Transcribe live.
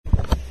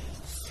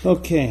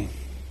Okay,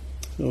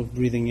 so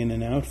breathing in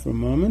and out for a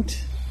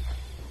moment.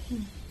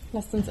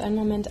 Lasst uns einen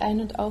Moment ein-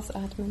 und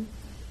ausatmen.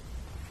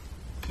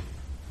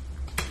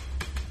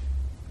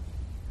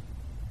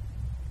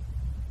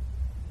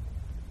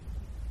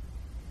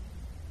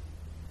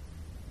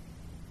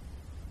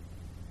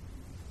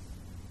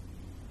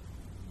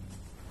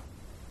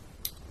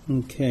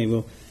 Okay,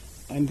 well,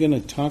 I'm going to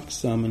talk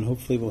some, and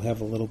hopefully we'll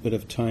have a little bit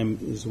of time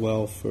as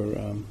well for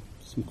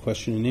some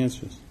question and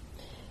answers.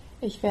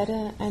 Ich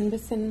werde ein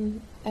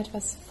bisschen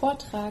etwas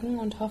vortragen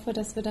und hoffe,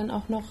 dass wir dann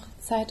auch noch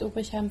Zeit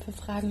übrig haben für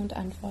Fragen und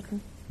Antworten.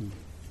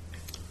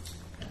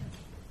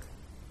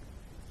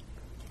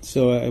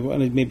 So I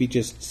want to maybe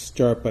just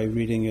start by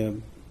reading a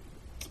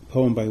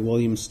poem by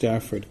William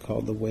Stafford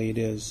called The Way It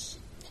Is.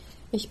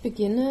 Ich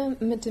beginne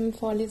mit dem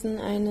Vorlesen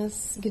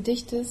eines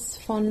Gedichtes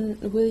von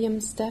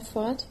William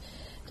Stafford,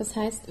 das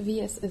heißt,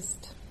 wie es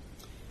ist.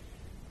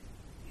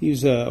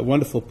 He's a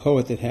wonderful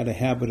poet that had a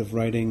habit of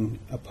writing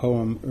a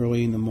poem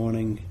early in the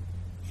morning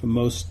for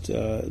most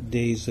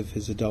days of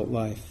his adult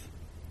life.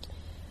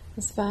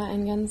 Es war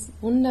ein ganz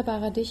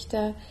wunderbarer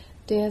Dichter,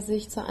 der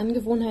sich zur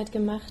Angewohnheit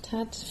gemacht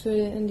hat,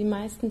 für die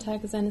meisten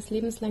Tage seines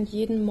Lebens lang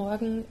jeden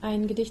Morgen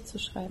ein Gedicht zu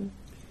schreiben.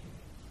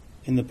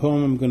 And the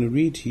poem I'm going to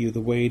read to you,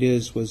 The Way It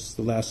Is, was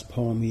the last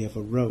poem he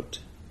ever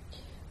wrote.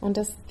 Und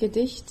das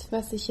Gedicht,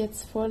 was ich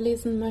jetzt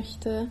vorlesen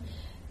möchte,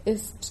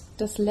 ist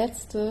das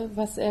letzte,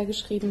 was er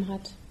geschrieben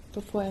hat,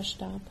 bevor er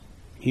starb.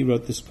 He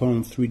wrote this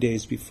poem 3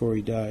 days before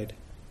he died.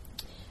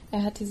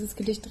 Er hat dieses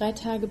Gedicht 3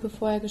 Tage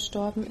bevor er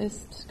gestorben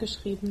ist,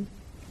 geschrieben.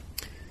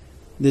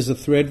 There's a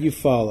thread you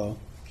follow,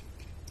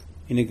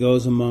 and it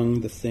goes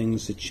among the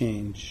things that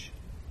change,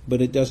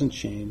 but it doesn't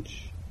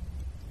change.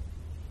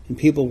 And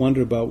people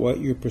wonder about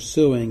what you're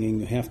pursuing, and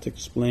you have to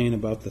explain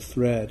about the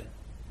thread,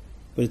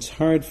 but it's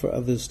hard for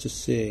others to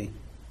see.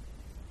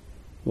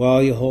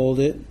 While you hold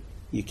it,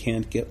 you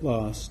can't get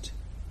lost.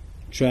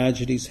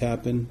 Tragedies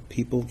happen,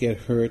 people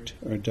get hurt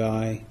or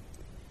die,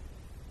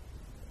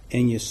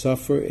 and you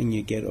suffer and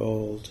you get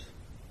old.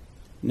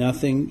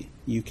 Nothing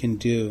you can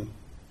do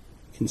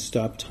can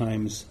stop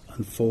time's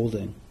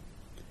unfolding,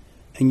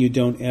 and you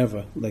don't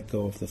ever let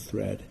go of the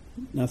thread.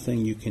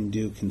 Nothing you can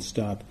do can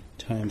stop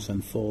time's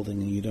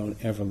unfolding, and you don't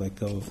ever let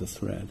go of the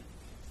thread.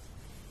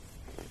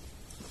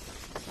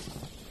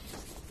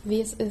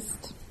 Wie es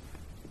ist.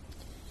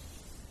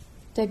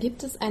 Da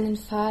gibt es einen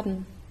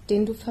Faden,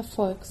 den du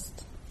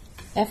verfolgst.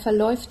 Er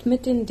verläuft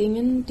mit den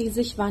Dingen, die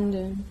sich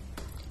wandeln.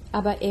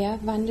 Aber er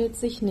wandelt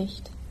sich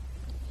nicht.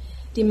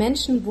 Die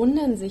Menschen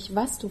wundern sich,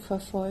 was du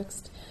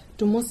verfolgst.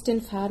 Du musst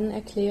den Faden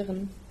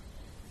erklären.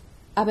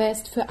 Aber er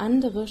ist für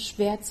andere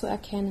schwer zu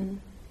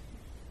erkennen.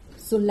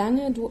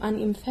 Solange du an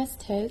ihm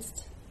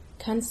festhältst,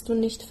 kannst du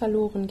nicht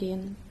verloren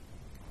gehen.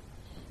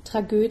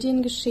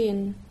 Tragödien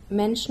geschehen,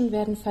 Menschen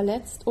werden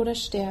verletzt oder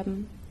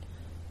sterben.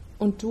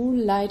 Und du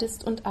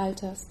leidest und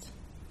alterst.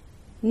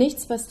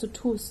 Nichts, was du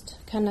tust,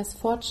 kann das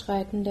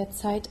Fortschreiten der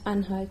Zeit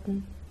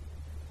anhalten.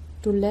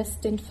 Du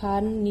lässt den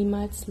Faden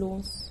niemals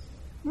los.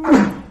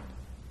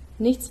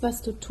 Nichts,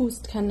 was du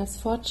tust, kann das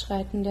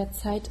Fortschreiten der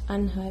Zeit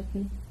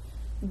anhalten.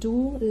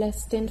 Du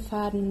lässt den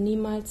Faden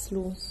niemals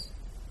los.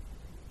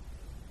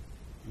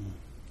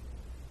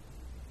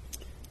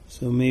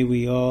 So may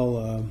we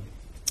all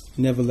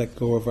never let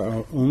go of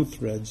our own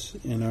threads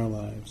in our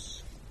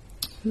lives.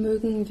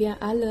 Mögen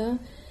wir alle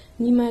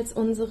niemals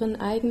unseren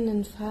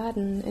eigenen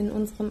Faden in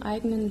unserem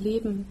eigenen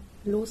Leben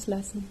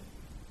loslassen.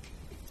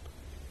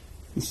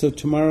 And so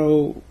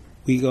tomorrow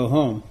we go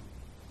home.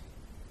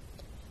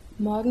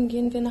 Morgen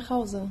gehen wir nach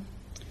Hause.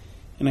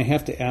 And I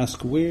have to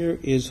ask, where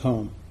is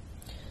home?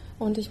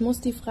 Und ich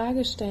muss die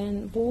Frage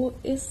stellen, wo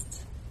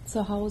ist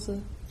zu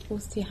Hause? Wo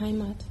ist die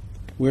Heimat?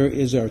 Where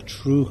is our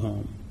true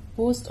home?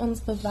 Wo ist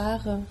unsere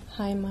wahre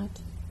Heimat?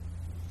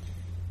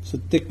 So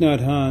Thich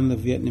Nhat Hanh, the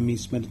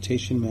Vietnamese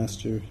meditation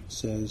master,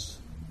 says,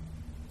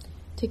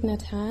 Thich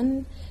Nhat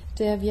Hanh,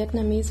 der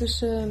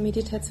vietnamesische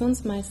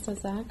Meditationsmeister,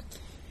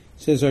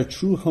 says our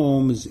true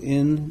home is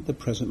in the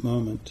present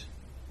moment.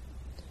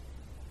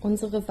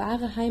 Unsere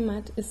wahre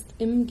Heimat ist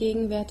im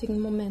gegenwärtigen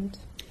Moment.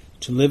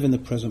 To live in the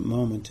present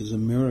moment is a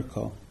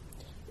miracle.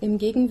 Im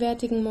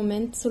gegenwärtigen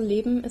Moment zu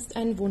leben ist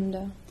ein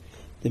Wunder.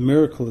 The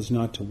miracle is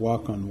not to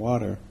walk on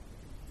water.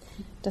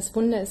 Das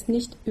Wunder ist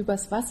nicht,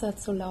 übers Wasser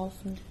zu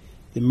laufen.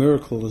 The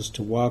miracle is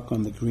to walk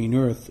on the green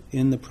earth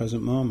in the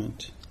present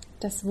moment.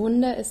 Das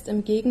Wunder ist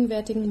im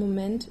gegenwärtigen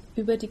Moment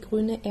über die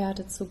grüne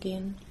Erde zu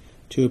gehen.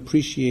 To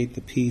appreciate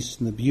the peace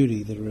and the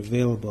beauty that are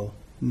available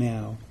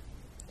now.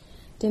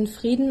 Den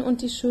Frieden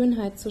und die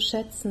Schönheit zu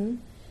schätzen,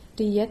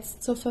 die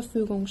jetzt zur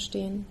Verfügung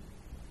stehen.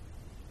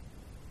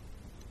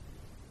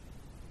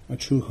 Our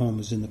true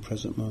home is in the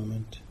present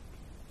moment.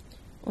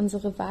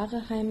 Unsere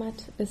wahre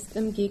Heimat ist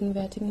im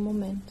gegenwärtigen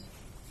Moment.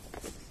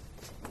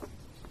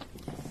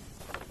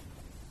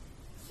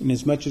 And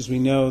as much as we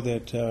know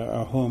that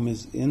our home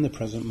is in the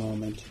present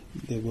moment,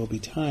 there will be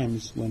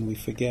times when we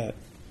forget.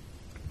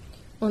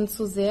 Und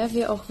so sehr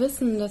wir auch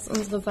wissen, dass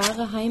unsere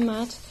wahre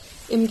Heimat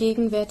im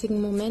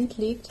gegenwärtigen Moment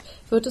liegt,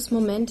 wird es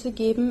Momente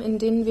geben, in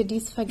denen wir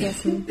dies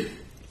vergessen.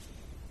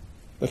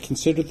 But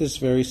consider this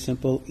very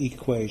simple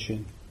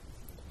equation.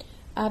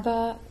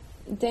 Aber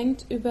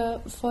denkt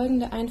über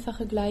folgende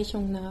einfache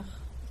Gleichung nach.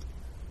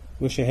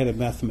 Wish I had a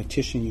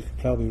mathematician. You could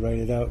probably write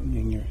it out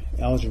in your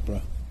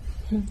algebra.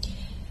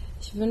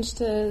 Ich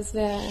wünschte, es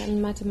wäre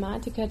ein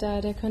Mathematiker da,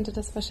 der könnte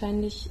das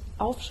wahrscheinlich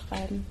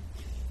aufschreiben.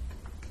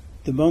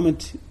 The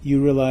moment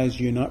you realize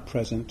you're not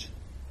present,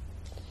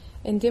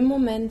 In dem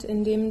Moment,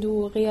 in dem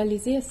du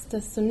realisierst,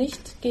 dass du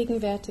nicht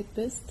gegenwärtig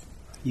bist,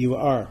 you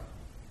are.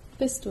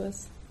 bist du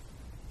es.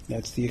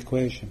 That's the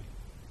equation.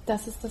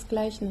 Das ist das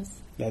Gleichnis.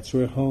 That's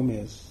where home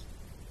is.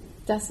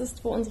 Das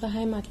ist, wo unsere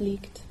Heimat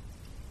liegt.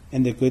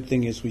 And the good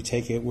thing is we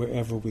take it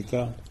wherever we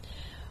go.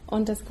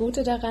 Und das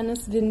Gute daran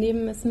ist, wir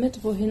nehmen es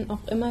mit, wohin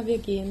auch immer wir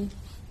gehen.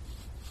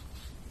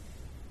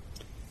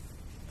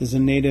 There's a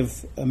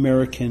Native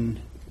American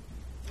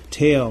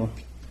tale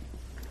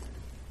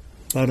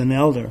about an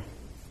elder.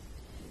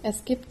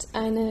 Es gibt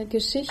eine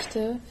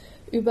Geschichte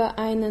über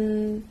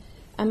einen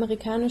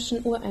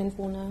amerikanischen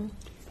Ureinwohner.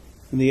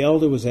 And the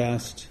elder was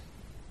asked,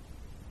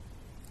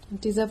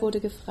 Und dieser wurde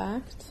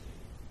gefragt,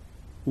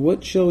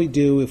 what shall we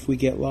do if we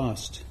get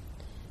lost?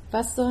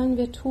 was sollen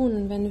wir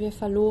tun, wenn wir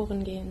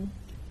verloren gehen?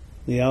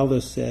 The elder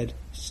said,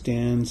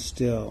 stand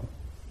still.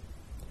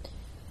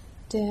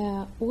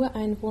 Der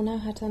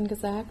Ureinwohner hat dann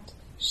gesagt,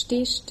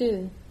 steh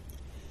still.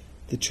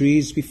 The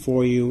trees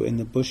before you and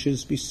the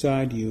bushes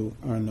beside you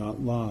are not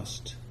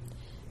lost.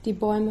 Die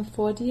Bäume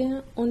vor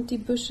dir und die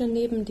Büsche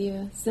neben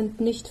dir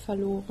sind nicht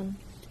verloren.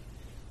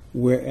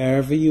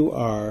 Wherever you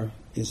are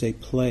is a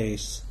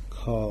place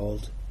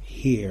called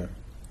here.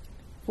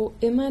 Wo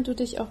immer du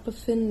dich auch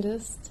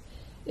befindest,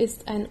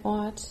 ist ein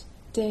Ort,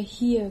 der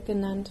hier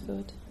genannt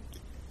wird.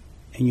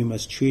 And you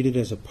must treat it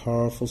as a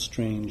powerful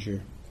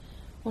stranger.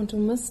 Und du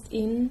musst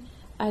ihn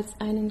als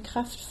einen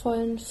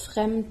kraftvollen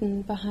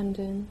Fremden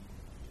behandeln.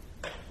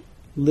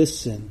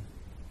 Listen.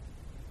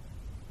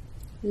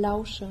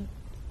 Lausche.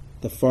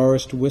 The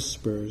forest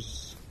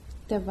whispers.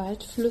 Der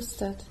Wald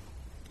flüstert.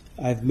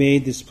 I've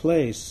made this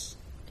place.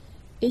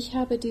 Ich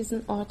habe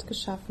diesen Ort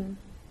geschaffen.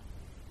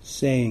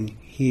 Saying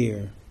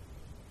here.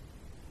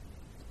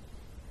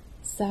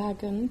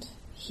 Sagend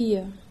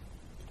hier.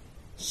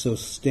 So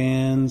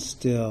stand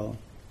still.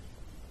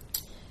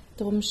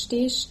 Drum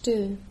steh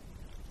still.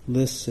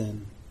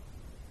 Listen.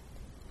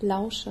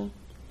 Lausche.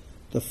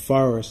 The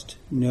forest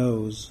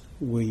knows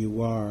where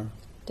you are.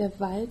 Der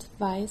Wald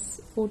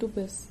weiß, wo du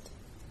bist.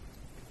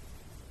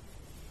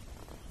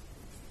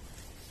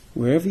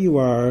 Wherever you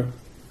are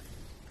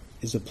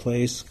is a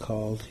place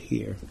called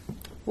here.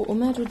 Wo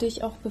immer du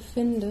dich auch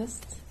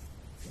befindest,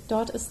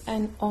 dort ist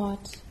ein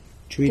Ort, der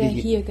Treating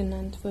it, hier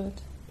genannt wird.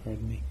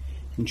 pardon me,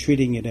 and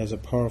treating it as a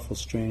powerful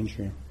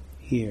stranger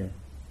here.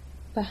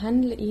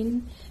 Behandle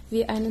ihn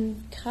wie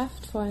einen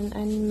kraftvollen,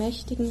 einen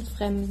mächtigen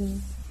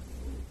Fremden.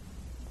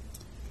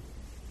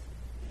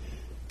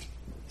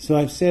 So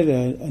I've said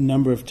a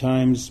number of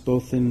times,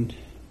 both in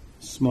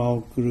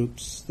small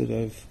groups that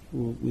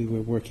we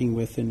were working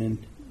with and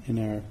in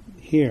our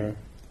here.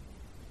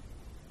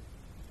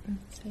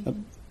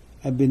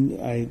 I've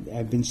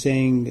been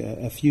saying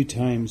a few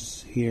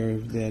times here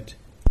that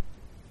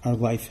our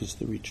life is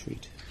the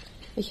retreat.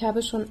 Ich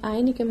habe schon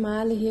einige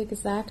Male hier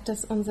gesagt,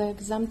 dass unser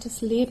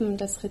gesamtes Leben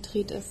das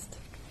Retreat ist.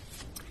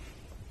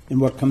 And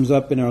what comes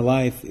up in our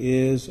life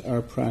is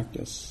our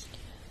practice.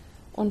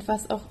 Und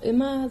was auch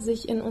immer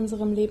sich in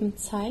unserem Leben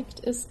zeigt,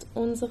 ist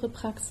unsere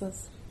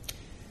Praxis.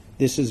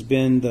 This has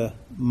been the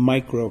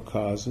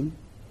microcosm,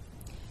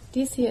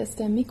 Dies hier ist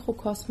der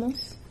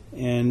Mikrokosmos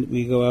and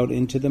we go out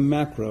into the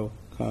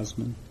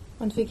macrocosm.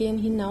 und wir gehen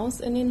hinaus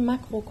in den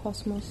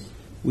Makrokosmos.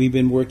 We've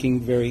been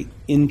working very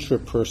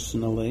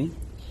intrapersonally,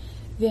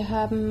 Wir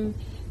haben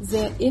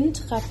sehr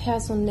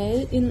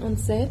intrapersonell in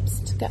uns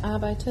selbst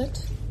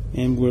gearbeitet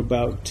and we're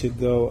about to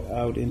go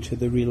out into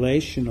the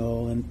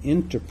relational and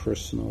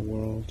interpersonal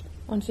world.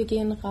 und wir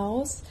gehen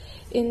raus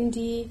in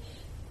die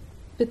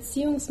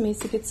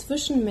beziehungsmäßige,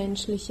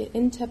 zwischenmenschliche,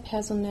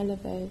 interpersonelle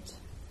Welt.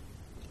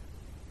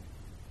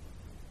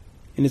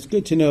 And it's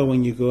good to know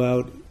when you go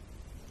out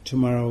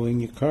tomorrow in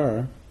your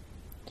car,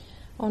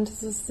 Und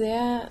es ist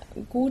sehr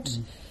gut,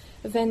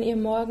 wenn ihr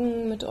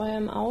morgen mit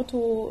eurem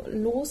Auto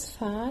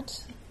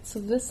losfahrt,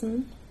 zu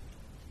wissen,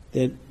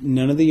 that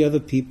none of the other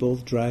people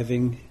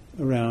driving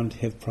around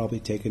have probably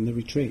taken the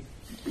retreat.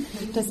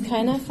 dass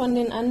keiner von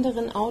den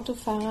anderen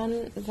Autofahrern,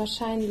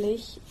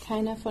 wahrscheinlich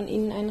keiner von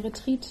ihnen ein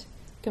Retreat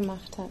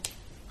gemacht hat.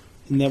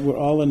 And that we're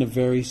all in a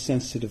very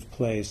sensitive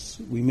place.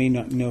 We may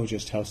not know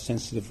just how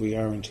sensitive we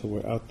are until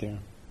we're out there.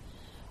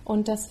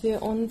 Und dass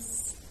wir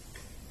uns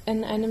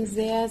in einem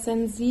sehr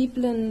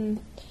sensiblen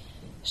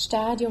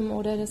Stadium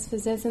oder dass wir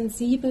sehr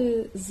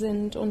sensibel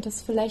sind und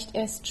das vielleicht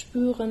erst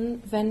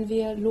spüren, wenn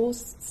wir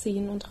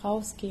losziehen und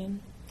rausgehen.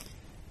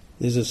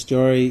 There's a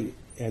story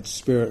at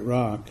Spirit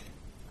Rock.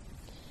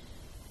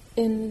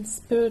 In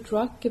Spirit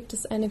Rock gibt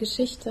es eine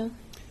Geschichte.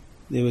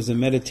 There was a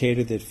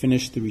meditator that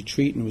finished the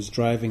retreat and was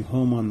driving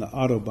home on the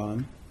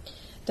Autobahn.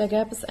 Da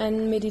gab es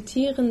einen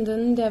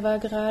Meditierenden,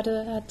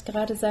 hat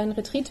gerade seinen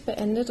Retreat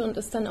beendet und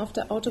ist dann auf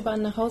der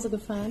Autobahn nach Hause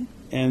gefahren.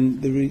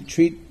 And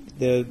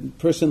the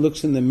person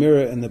looks in the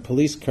mirror and the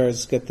police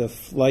cars got the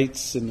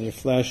lights and they're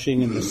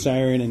flashing and the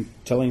siren and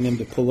telling them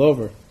to pull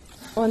over.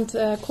 Und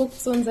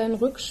guckt so in seinen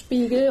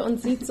Rückspiegel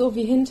und sieht so,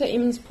 wie hinter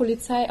ihm das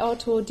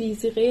Polizeiauto die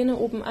Sirene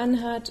oben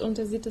anhat und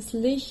er sieht das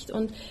Licht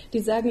und die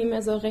sagen ihm,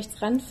 er soll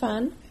rechts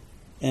ranfahren.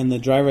 And the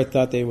driver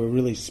thought they were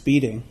really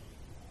speeding.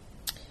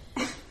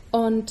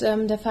 Und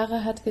der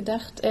Fahrer hat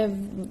gedacht, er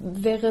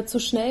wäre zu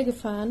schnell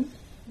gefahren.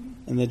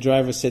 And the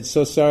driver said,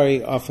 "So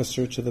sorry,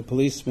 officer," to the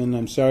policeman.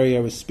 "I'm sorry,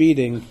 I was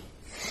speeding."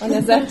 Und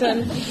er sagt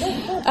dann,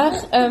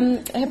 ach,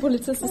 Herr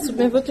Polizist, es tut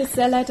mir wirklich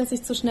sehr leid, dass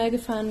ich zu schnell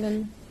gefahren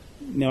bin.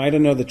 Now, I don't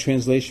know the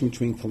translation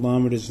between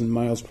kilometers and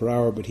miles per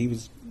hour, but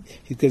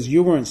because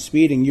you weren't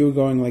speeding, you were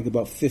going like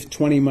about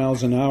 20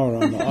 miles an hour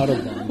on the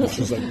Autobahn, which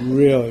was like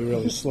really,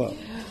 really slow.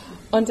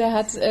 Und er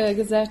hat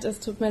gesagt, es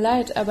tut mir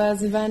leid, aber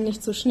Sie waren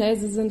nicht so schnell,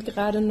 Sie sind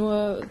gerade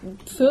nur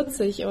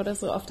 40 oder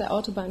so auf der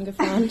Autobahn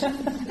gefahren.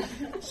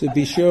 So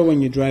be sure when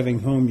you're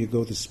driving home, you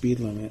go the speed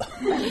limit.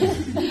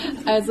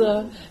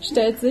 Also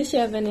stellt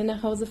sicher, wenn ihr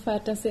nach Hause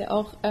fahrt, dass ihr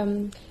auch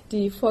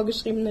die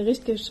vorgeschriebene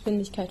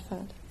Richtgeschwindigkeit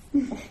fahrt.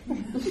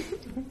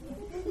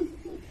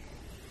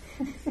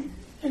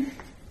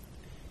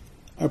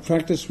 Our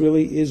practice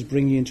really is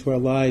bringing into our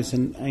lives,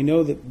 and I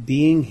know that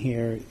being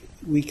here,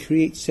 we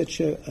create such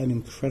an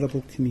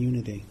incredible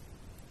community.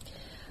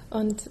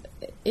 Und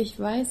ich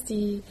weiß,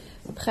 die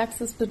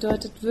Praxis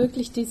bedeutet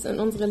wirklich, dies in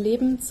unsere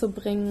Leben zu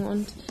bringen.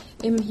 Und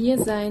im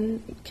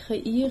Hiersein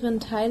kreieren,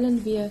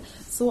 teilen wir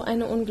so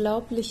eine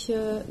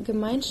unglaubliche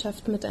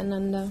Gemeinschaft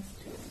miteinander.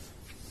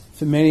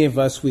 For many of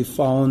us, we've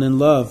fallen in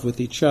love with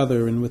each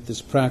other and with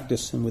this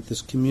practice and with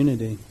this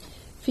community.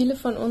 Viele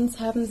von uns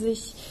haben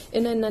sich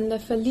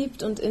ineinander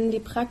verliebt und in die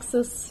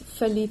Praxis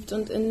verliebt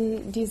und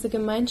in diese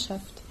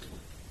Gemeinschaft.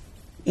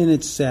 And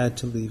it's sad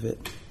to leave it.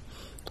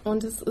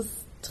 Und es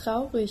ist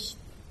traurig,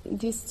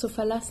 dies zu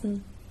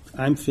verlassen.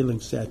 I'm feeling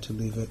sad to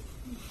leave it.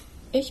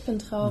 Ich bin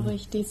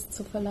traurig, dies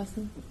zu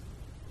verlassen.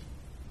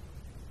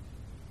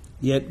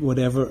 Yet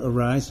whatever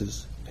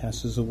arises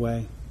passes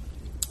away.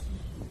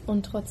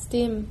 Und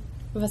trotzdem,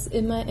 was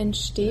immer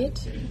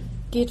entsteht,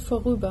 geht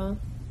vorüber.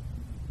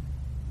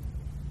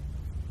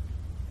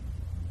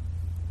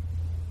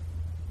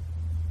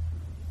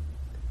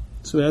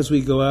 So as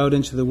we go out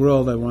into the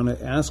world, I want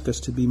to ask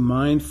us to be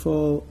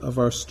mindful of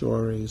our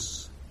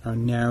stories, our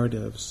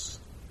narratives.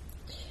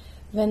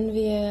 Wenn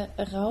wir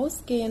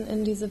rausgehen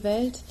in diese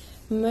Welt,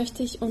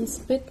 möchte ich uns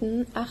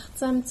bitten,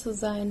 achtsam zu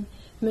sein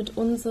mit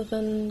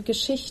unseren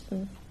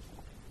Geschichten.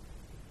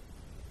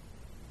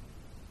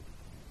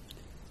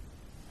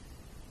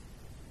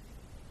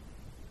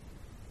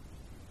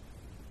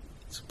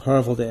 It's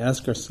powerful to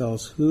ask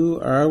ourselves, who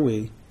are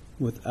we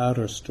without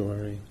our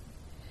story?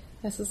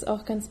 Es ist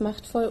auch ganz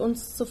machtvoll,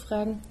 uns zu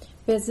fragen,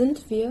 wer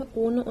sind wir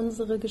ohne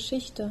unsere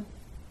Geschichte?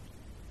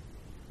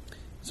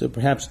 So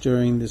perhaps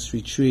during this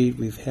retreat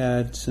we've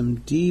had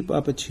some deep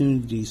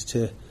opportunities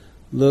to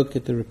look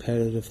at the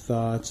repetitive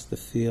thoughts, the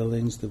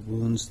feelings, the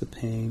wounds, the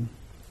pain.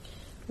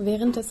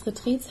 Während des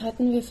Retreats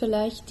hatten wir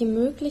vielleicht die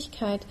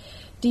Möglichkeit,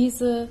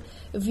 diese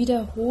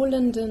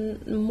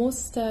wiederholenden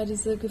Muster,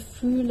 diese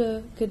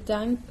Gefühle,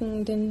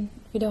 Gedanken, den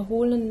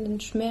wiederholenden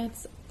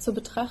Schmerz zu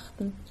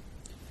betrachten.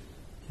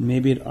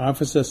 Maybe it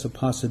offers us a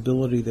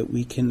possibility that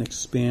we can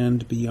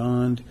expand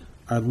beyond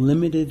our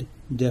limited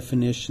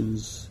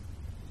definitions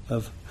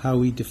of how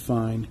we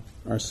define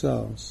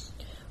ourselves.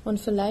 Und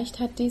vielleicht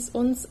hat dies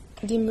uns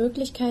die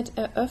Möglichkeit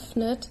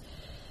eröffnet,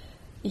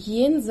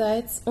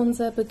 jenseits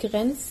unserer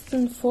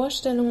begrenzten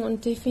Vorstellungen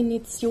und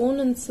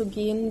Definitionen zu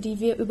gehen, die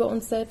wir über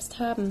uns selbst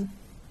haben.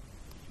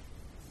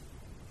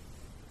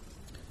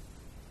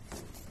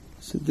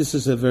 So this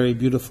is a very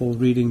beautiful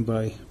reading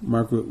by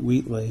Margaret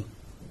Wheatley.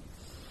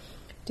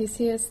 Dies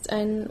hier ist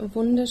ein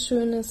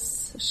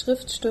wunderschönes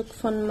Schriftstück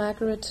von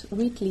Margaret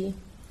Wheatley.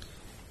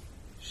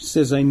 She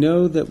says, I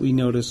know that we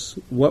notice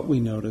what we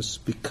notice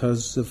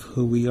because of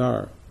who we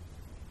are.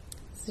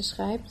 Sie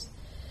schreibt,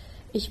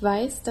 ich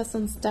weiß, dass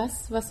uns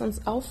das, was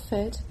uns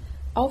auffällt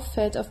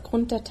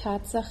aufgrund der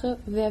Tatsache,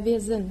 wer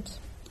wir sind.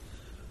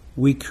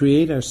 We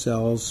create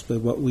ourselves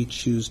by what we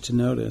choose to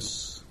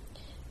notice.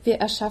 Wir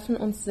erschaffen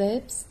uns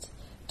selbst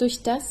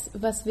durch das,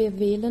 was wir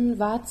wählen,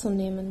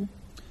 wahrzunehmen.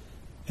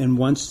 And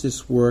once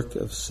this work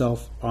of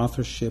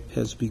self-authorship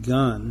has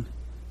begun,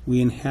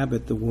 we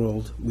inhabit the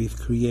world we've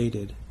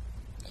created.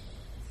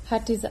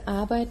 Hat diese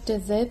Arbeit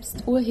der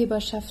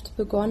Selbsturheberschaft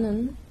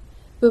begonnen,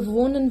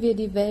 bewohnen wir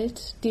die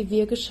Welt, die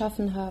wir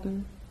geschaffen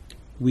haben.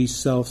 We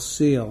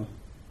self-seal.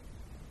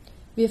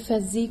 Wir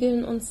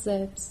versiegeln uns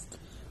selbst.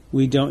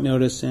 We don't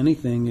notice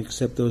anything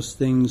except those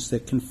things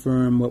that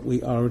confirm what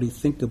we already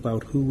think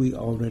about who we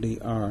already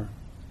are.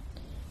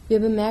 Wir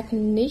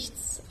bemerken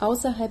nichts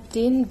außerhalb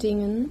den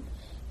Dingen,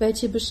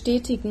 welche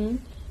bestätigen,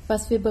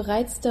 was wir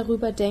bereits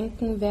darüber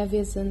denken, wer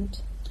wir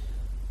sind.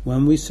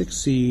 When we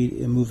succeed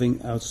in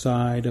moving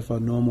outside of our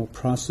normal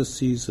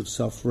processes of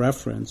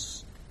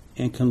self-reference,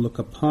 and can look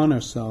upon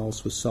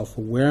ourselves with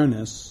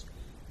self-awareness,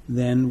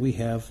 then we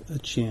have a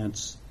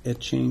chance at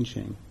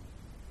changing.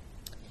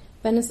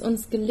 Wenn es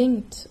uns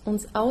gelingt,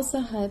 uns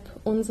außerhalb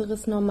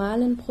unseres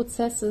normalen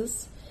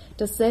Prozesses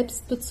des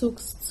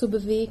Selbstbezugs zu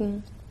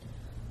bewegen,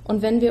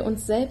 und wenn wir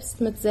uns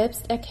selbst mit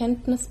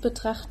Selbsterkenntnis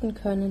betrachten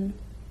können,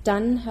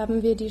 dann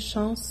haben wir die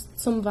Chance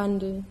zum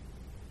Wandel.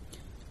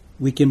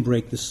 We can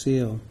break the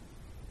seal.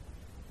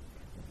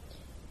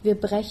 Wir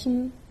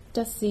brechen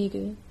das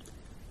Siegel,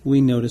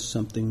 We notice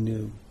something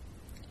new.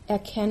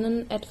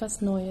 erkennen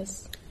etwas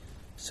Neues.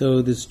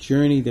 So this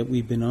journey that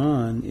we've been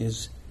on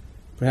is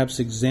perhaps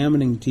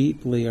examining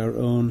deeply our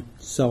own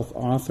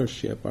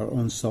self-authorship, our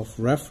own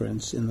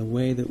self-reference, in the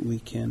way that we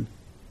can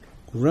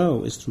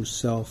grow is through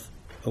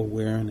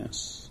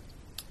self-awareness.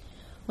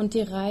 Und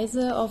die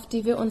Reise, auf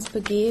die wir uns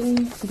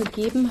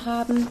begeben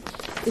haben,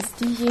 ist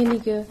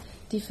diejenige,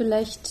 die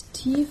vielleicht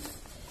tief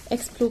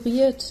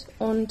exploriert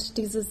und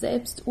diese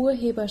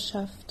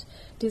Selbsturheberschaft,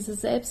 diese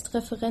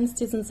Selbstreferenz,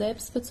 diesen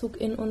Selbstbezug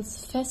in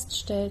uns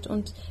feststellt.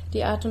 Und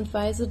die Art und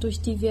Weise,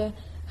 durch die wir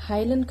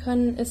heilen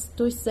können, ist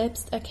durch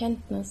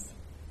Selbsterkenntnis.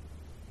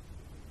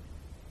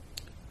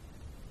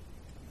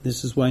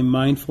 This is why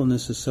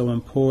mindfulness is so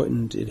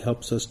important. It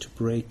helps us to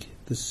break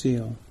the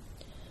seal.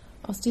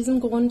 Aus diesem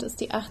Grund ist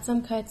die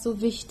Achtsamkeit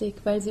so wichtig,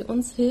 weil sie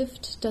uns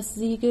hilft, das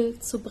Siegel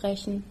zu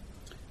brechen.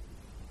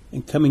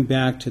 And coming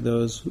back to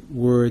those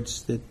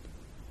words that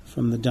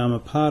from the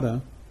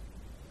Dhammapada,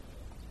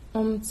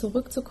 Um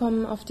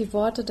zurückzukommen auf die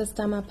Worte des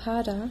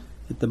Dhammapada,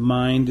 that the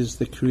mind is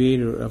the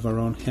creator of our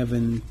own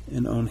heaven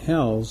and own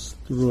hells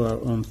through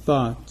our own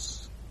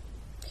thoughts.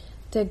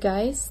 der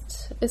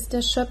Geist ist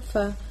der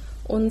Schöpfer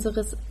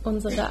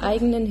unserer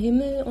eigenen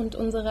Himmel und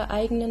unserer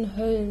eigenen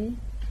Höllen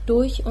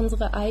durch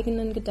unsere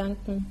eigenen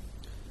Gedanken.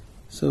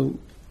 So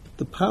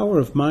the power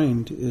of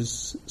mind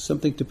is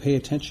something to pay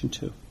attention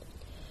to.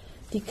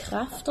 Die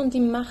Kraft und die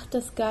Macht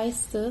des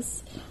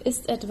Geistes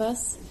ist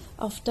etwas,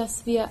 auf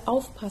das wir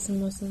aufpassen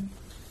müssen.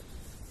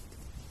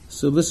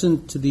 So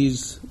listen to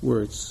these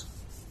words.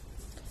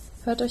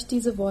 Hört euch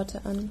diese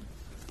Worte an.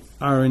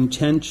 Our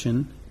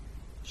intention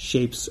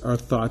shapes our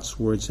thoughts,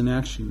 words, and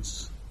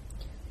actions.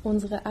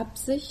 Unsere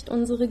Absicht,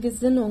 unsere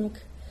Gesinnung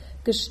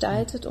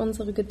gestaltet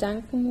unsere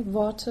Gedanken,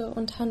 Worte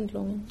und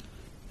Handlungen.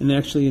 And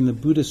actually in the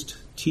Buddhist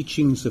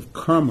teachings of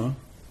karma,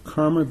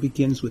 karma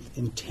begins with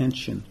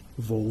intention,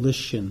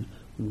 volition,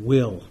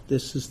 will.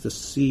 This is the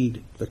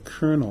seed, the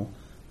kernel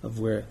of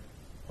where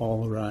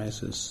all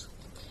arises.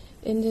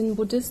 In den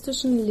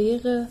buddhistischen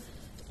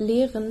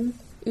Lehren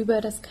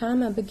über das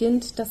Karma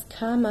beginnt das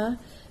Karma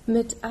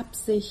mit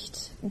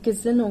Absicht,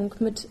 Gesinnung,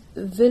 mit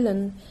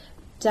Willen.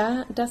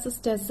 Das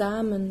ist der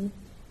Samen,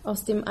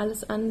 aus dem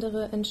alles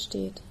andere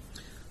entsteht.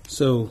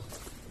 So,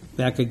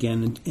 back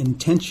again,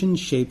 intention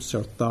shapes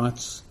our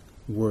thoughts,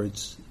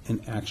 words,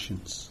 and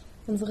actions.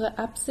 Unsere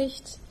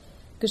Absicht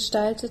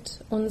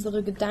gestaltet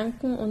unsere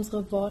Gedanken,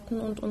 unsere Worte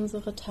und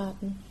unsere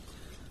Taten.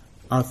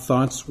 Our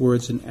thoughts,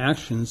 words, and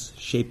actions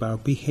shape our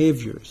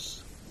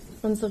behaviors.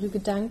 Unsere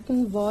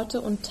Gedanken,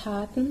 Worte und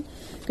Taten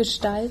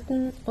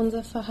gestalten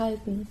unser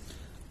Verhalten.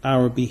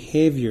 Our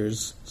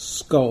behaviors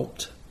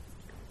sculpt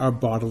our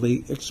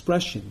bodily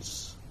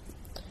expressions.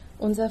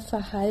 Unser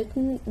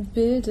Verhalten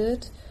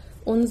bildet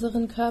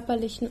unseren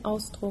körperlichen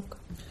Ausdruck.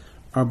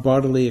 Our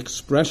bodily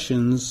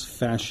expressions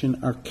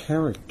fashion our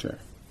character.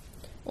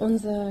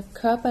 Unser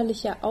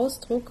körperlicher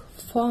Ausdruck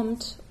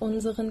formt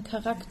unseren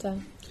Charakter.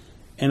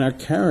 And our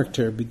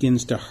character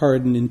begins to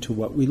harden into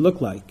what we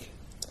look like.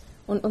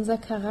 Und unser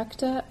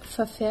Charakter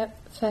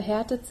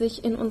verhärtet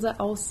sich in unser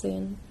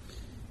Aussehen.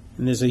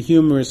 And there's a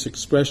humorous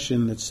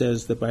expression that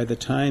says that by the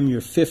time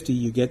you're 50,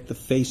 you get the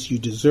face you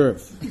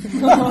deserve.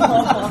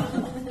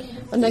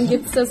 Und dann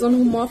gibt es da so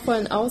einen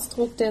humorvollen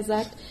Ausdruck, der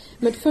sagt,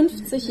 mit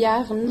 50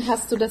 Jahren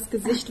hast du das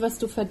Gesicht, was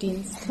du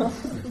verdienst.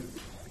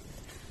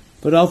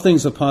 But all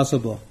things are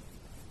possible.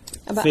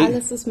 Aber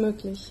alles ist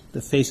möglich.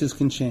 The faces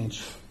can change.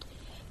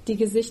 Die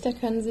Gesichter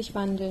können sich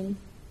wandeln.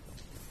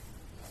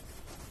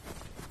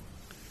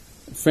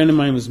 A friend of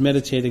mine was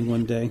meditating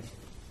one day,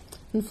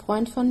 Ein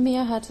Freund von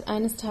mir hat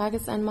eines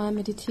Tages einmal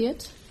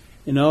meditiert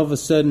and all of a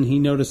sudden he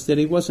noticed that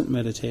he wasn't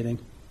meditating.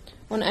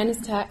 und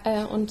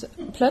und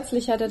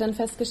plötzlich hat er dann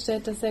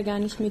festgestellt, dass er gar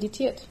nicht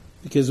meditiert.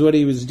 Because what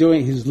he was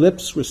doing, his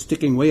lips were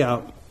sticking way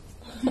out.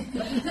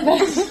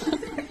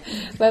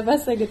 Weil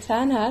was er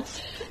getan hat,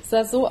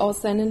 sah so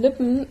aus, seine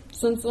Lippen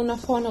sind so nach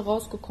vorne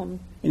rausgekommen.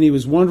 And he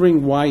was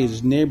wondering why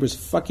his neighbor's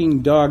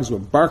fucking dogs were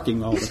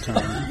barking all the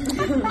time.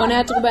 Und er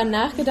hat darüber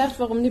nachgedacht,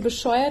 warum die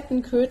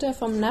bescheuerten Köter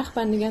vom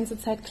Nachbarn die ganze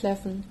Zeit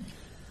kläffen.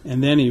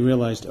 And then he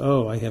realized,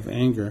 oh, I have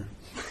anger.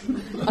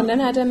 Und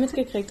dann hat er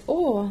mitgekriegt,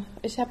 oh,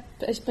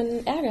 ich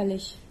bin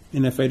ärgerlich.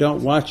 And if I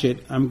don't watch it,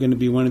 I'm going to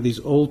be one of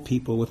these old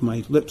people with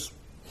my lips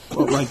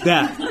like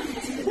that.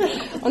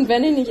 Und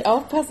wenn ich nicht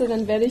aufpasse,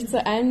 dann werde ich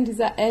zu einem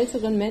dieser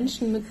älteren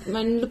Menschen mit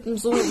meinen Lippen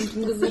so und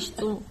dem Gesicht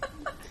so.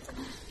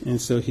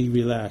 And so he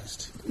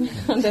relaxed.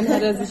 Und dann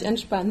hat er sich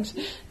entspannt.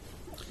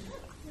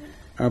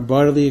 Our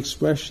bodily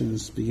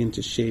expressions begin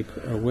to shape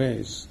our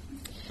ways.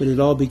 But it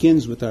all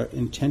begins with our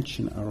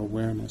intention, our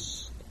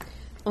awareness.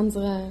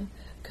 Unser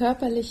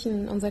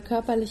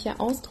körperlicher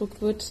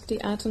Ausdruck wird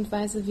die Art und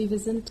Weise, wie wir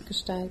sind,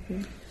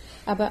 gestalten.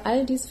 Aber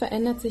all dies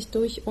verändert sich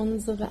durch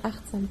unsere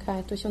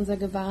Achtsamkeit, durch unser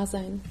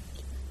Gewahrsein.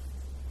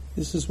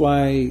 This is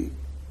why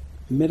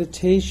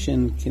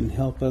meditation can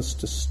help us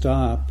to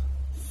stop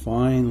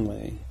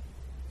finally,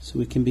 so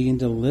we can begin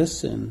to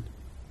listen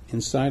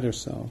inside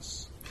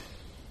ourselves.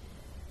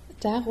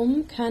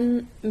 Darum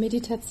kann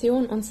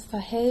Meditation uns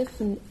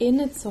verhelfen,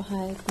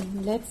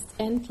 innezuhalten,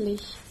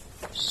 letztendlich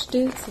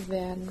still zu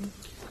werden.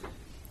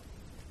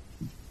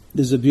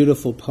 There's a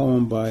beautiful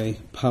poem by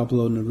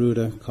Pablo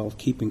Neruda called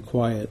Keeping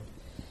Quiet.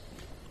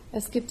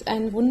 Es gibt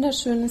ein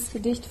wunderschönes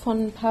Gedicht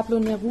von Pablo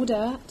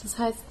Neruda, das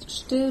heißt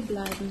Still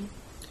bleiben.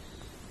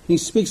 He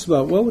speaks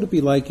about what would it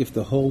be like if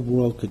the whole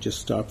world could just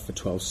stop for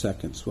 12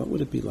 seconds. What would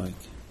it be like?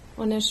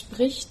 Und er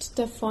spricht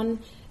davon,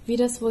 wie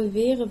das wohl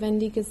wäre, wenn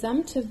die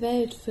gesamte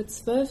Welt für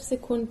 12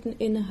 Sekunden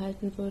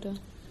innehalten würde.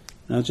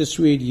 And I'll just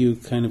read you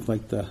kind of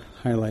like the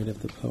highlight of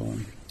the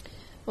poem.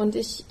 Und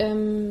ich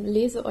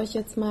lese euch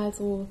jetzt mal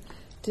so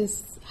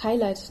das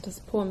Highlight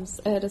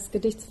des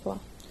Gedichts vor.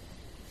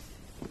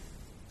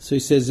 So he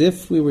says,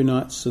 if we were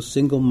not so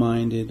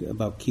single-minded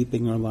about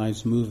keeping our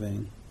lives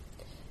moving,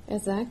 Er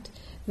sagt,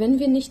 wenn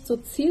wir nicht so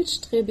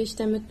zielstrebig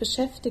damit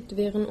beschäftigt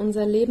wären,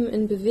 unser Leben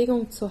in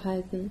Bewegung zu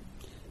halten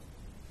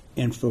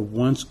and for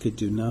once could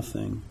do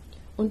nothing,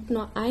 und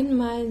nur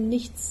einmal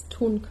nichts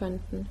tun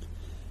könnten,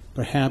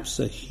 perhaps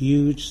a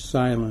huge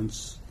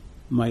silence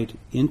might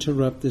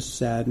interrupt the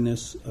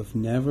sadness of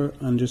never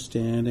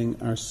understanding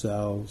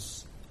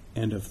ourselves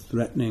and of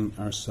threatening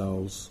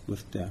ourselves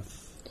with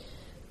death.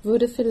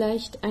 würde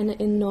vielleicht eine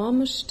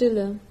enorme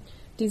Stille,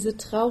 diese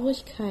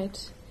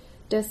Traurigkeit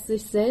des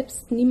sich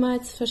selbst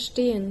niemals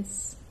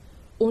Verstehens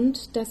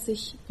und des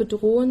sich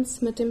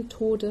Bedrohens mit dem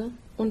Tode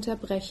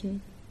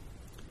unterbrechen.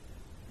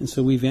 And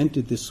so we've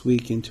entered this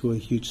week into a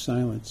huge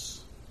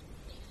silence.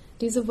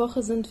 Diese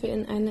Woche sind wir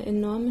in eine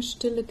enorme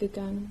Stille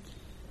gegangen.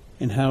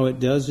 And how it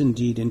does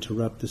indeed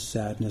interrupt the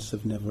sadness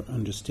of never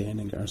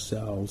understanding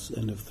ourselves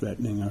and of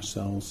threatening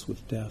ourselves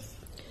with death.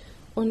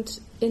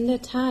 Und in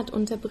der Tat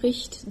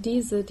unterbricht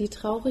diese die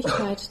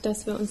Traurigkeit,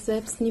 dass wir uns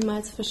selbst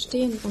niemals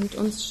verstehen und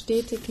uns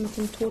stetig mit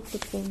dem Tod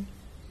bedrohen.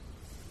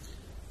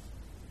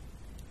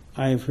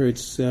 I've heard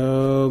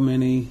so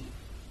many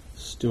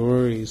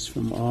stories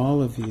from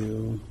all of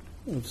you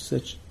of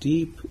such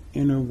deep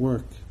inner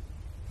work.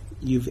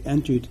 You've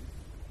entered,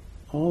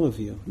 all of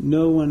you,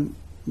 no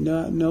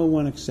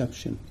one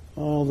exception,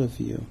 all of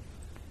you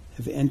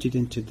have entered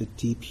into the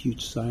deep,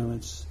 huge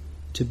silence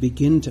to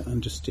begin to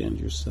understand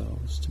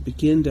yourselves, to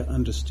begin to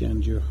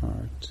understand your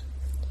heart.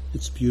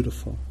 It's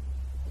beautiful.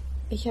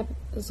 Ich habe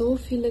so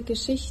viele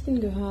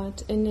Geschichten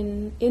gehört in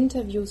den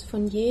Interviews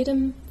von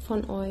jedem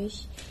von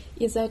euch.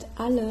 Ihr seid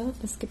alle,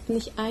 es gibt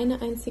nicht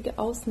eine einzige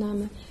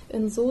Ausnahme,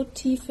 in so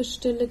tiefe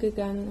Stille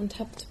gegangen und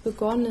habt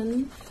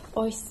begonnen,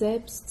 euch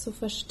selbst zu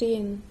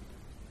verstehen.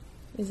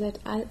 Ihr seid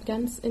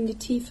ganz in die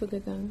Tiefe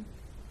gegangen.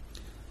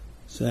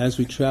 So as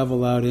we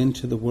travel out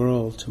into the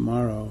world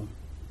tomorrow,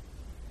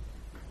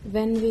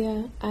 Wenn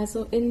wir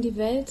also in die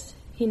Welt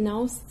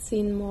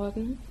hinausziehen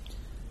morgen,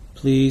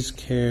 please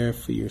care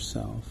for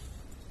yourself.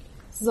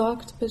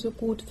 sorgt bitte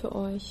gut für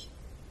euch.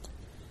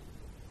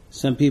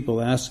 Some people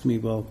ask me,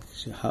 well,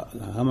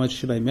 how much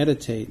should I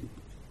meditate?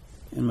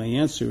 And my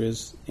answer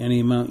is, any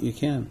amount you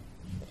can.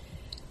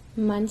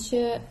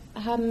 Manche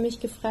haben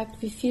mich gefragt,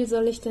 wie viel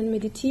soll ich denn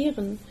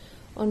meditieren?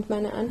 Und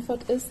meine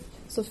Antwort ist,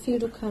 so viel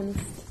du kannst.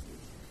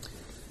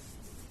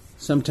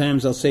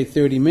 Sometimes I'll say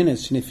 30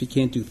 minutes, and if you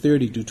can't do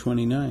 30, do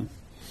 29.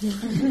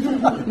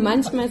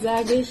 Manchmal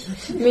sage ich,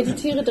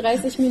 meditiere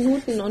 30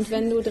 Minuten und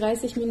wenn du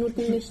 30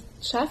 Minuten nicht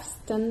schaffst,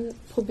 dann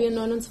probier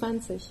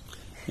 29.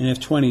 And if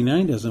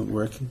 29 doesn't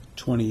work,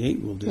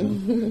 28 will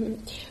do.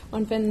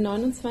 Und wenn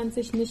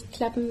 29 nicht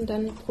klappen,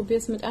 dann probier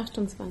es mit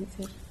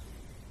 28.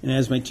 And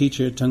as my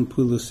teacher,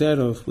 Tangpu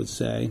Lucero, would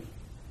say,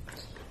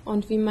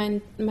 Und wie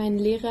mein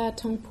Lehrer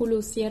Tongpu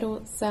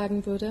Lucero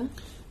sagen würde,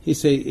 he'd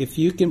say, if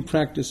you can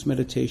practice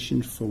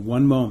meditation for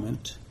one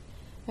moment,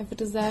 er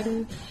würde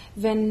sagen,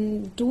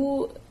 wenn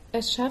du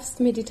es schaffst,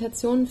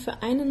 Meditation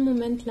für einen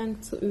Moment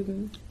lang zu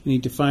üben, and he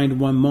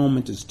defined one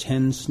moment as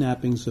 10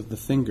 snappings of the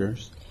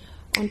fingers,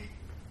 und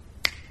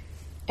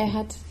er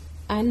hat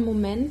einen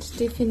Moment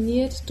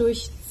definiert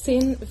durch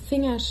 10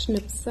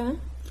 Fingerschnipser,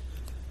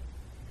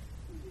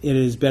 it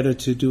is better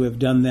to have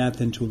done that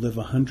than to live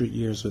 100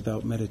 years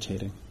without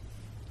meditating.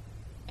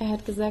 er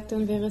hat gesagt,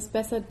 dann wäre es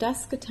besser,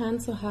 das getan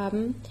zu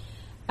haben,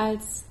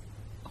 als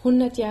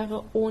 100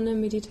 Jahre ohne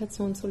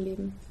Meditation zu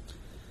leben.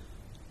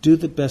 Do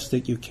the best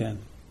that you can.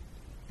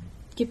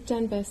 Gib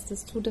dein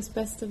Bestes, tu das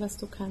Beste, was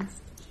du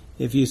kannst.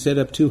 If you set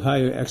up too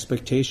high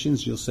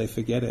expectations, you'll say,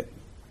 forget it.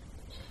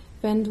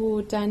 Wenn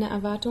du deine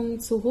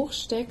Erwartungen zu hoch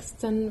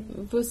steckst, dann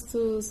wirst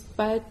du es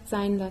bald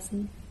sein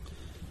lassen.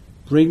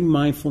 Bring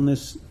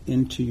mindfulness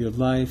into your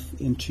life,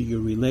 into your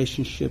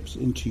relationships,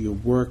 into your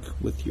work,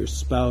 with your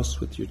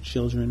spouse, with your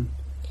children.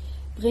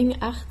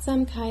 Bring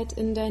Achtsamkeit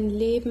in dein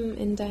Leben,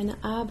 in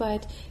deine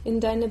Arbeit, in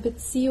deine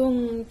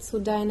Beziehungen zu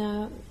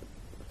deiner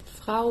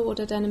Frau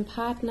oder deinem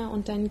Partner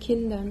und deinen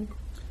Kindern.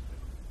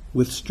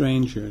 With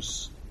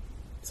strangers.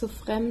 Zu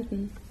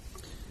Fremden.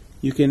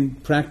 You can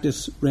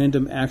practice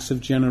random acts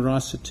of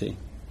generosity.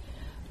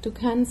 Du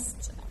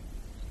kannst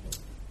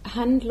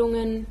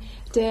Handlungen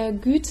der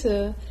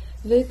Güte,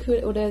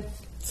 oder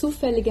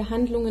zufällige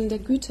Handlungen der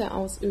Güte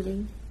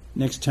ausüben.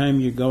 Next time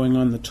you're going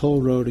on the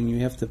toll road and you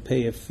have to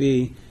pay a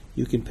fee,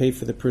 you can pay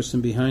for the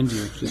person behind you.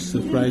 Just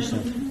surprise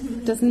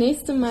them. Das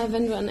nächste Mal,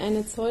 wenn du an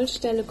eine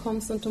Zollstelle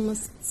kommst und du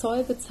musst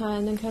Zoll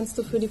bezahlen, dann kannst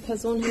du für die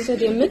Person hinter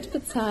dir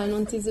mitbezahlen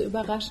und diese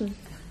überraschen.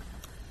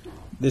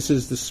 This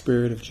is the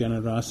spirit of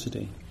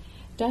generosity.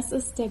 Das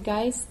ist der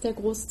Geist der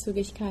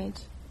Großzügigkeit.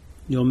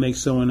 You'll make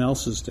someone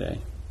else's day.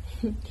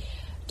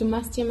 Du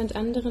machst jemand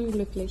anderen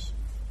glücklich.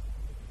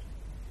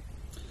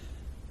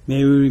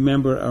 May we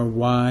remember our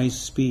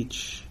wise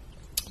speech.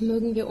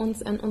 Mögen wir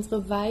uns an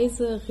unsere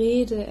weise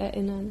Rede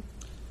erinnern.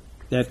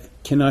 That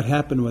cannot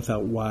happen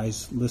without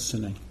wise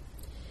listening.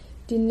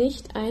 Die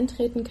nicht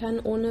eintreten kann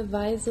ohne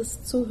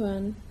weises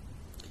Zuhören.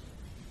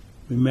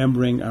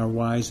 Remembering our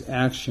wise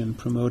action,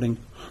 promoting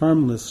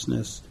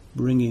harmlessness,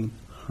 bringing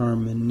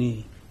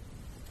harmony.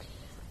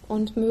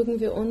 Und mögen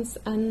wir uns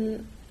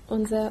an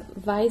unser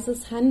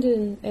weises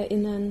Handeln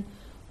erinnern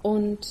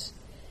und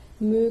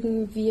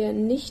mögen wir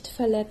nicht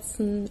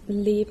verletzen,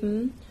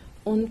 leben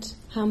und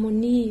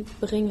Harmonie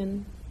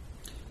bringen.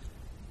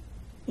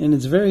 And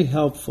it's very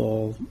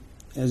helpful,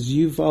 as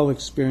you've all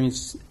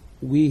experienced,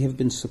 we have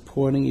been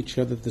supporting each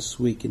other this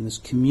week in this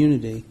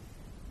community.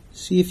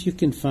 See if you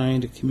can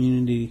find a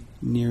community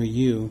near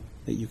you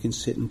that you can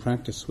sit and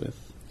practice with.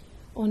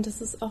 Und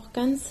es ist auch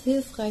ganz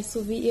hilfreich,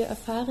 so wie ihr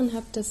erfahren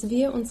habt, dass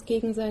wir uns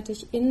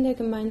gegenseitig in der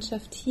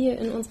Gemeinschaft hier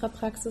in unserer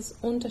Praxis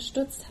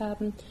unterstützt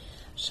haben.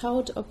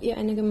 Schaut, ob ihr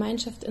eine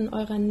Gemeinschaft in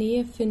eurer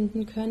Nähe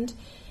finden könnt,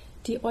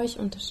 die euch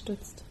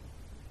unterstützt.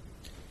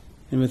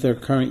 And with our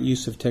current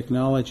use of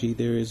technology,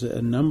 there is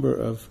a number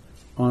of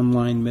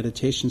online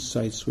meditation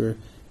sites where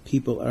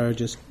people are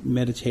just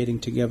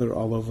meditating together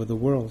all over the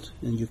world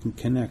and you can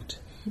connect.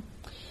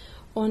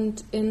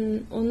 Und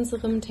in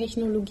unserem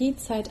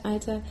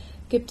Technologiezeitalter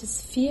gibt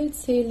es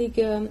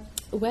vielzählige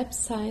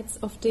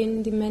Websites, auf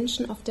denen die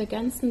Menschen auf der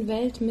ganzen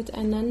Welt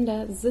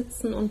miteinander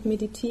sitzen und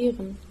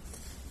meditieren.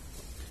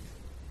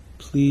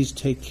 Please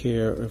take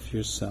care of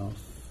yourself.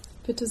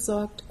 Bitte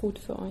sorgt gut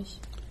für euch.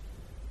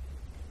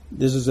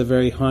 This is a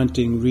very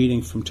haunting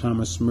reading from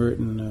Thomas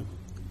Merton, a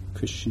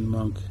Christian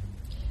monk.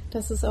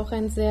 Das ist auch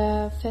ein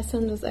sehr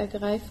fesselndes,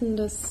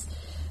 ergreifendes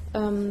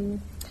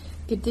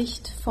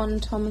Gedicht von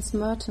Thomas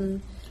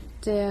Merton,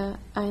 der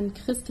ein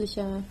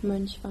christlicher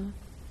Mönch war.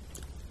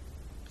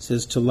 It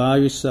says, to allow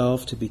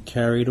yourself to be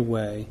carried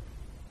away.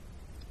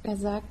 Er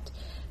sagt,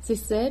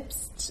 sich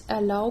selbst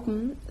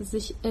erlauben,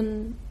 sich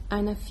in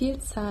einer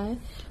Vielzahl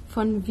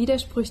von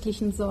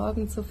widersprüchlichen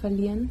Sorgen zu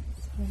verlieren.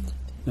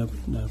 No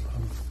problem.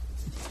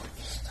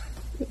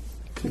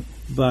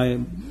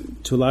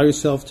 To allow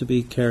yourself to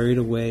be carried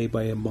away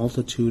by a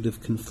multitude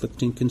of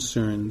conflicting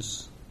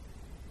concerns.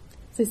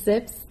 Sich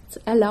selbst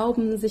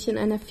erlauben, sich in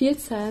einer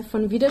Vielzahl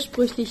von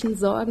widersprüchlichen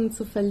Sorgen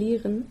zu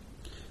verlieren.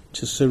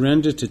 To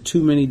surrender to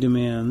too many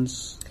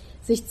demands.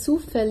 Sich zu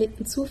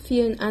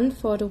vielen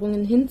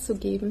Anforderungen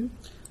hinzugeben.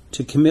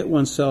 To commit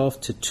oneself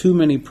to too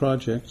many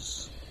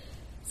projects.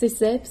 Sich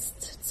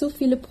selbst zu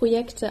viele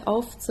Projekte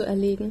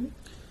aufzuerlegen.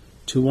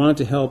 To want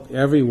to help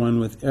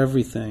everyone with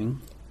everything.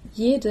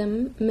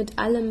 Jedem mit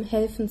allem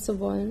helfen zu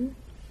wollen.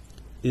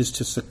 Is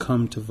to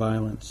succumb to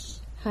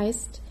violence.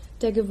 Heißt,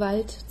 der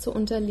Gewalt zu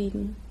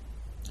unterliegen.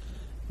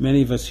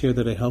 Many of us here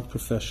that are health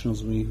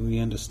professionals,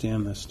 we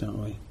understand this, don't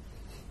we?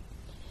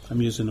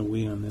 I'm using a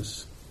we on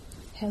this.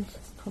 Health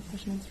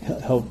professionals.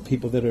 Help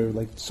people that are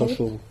like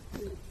social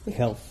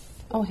health.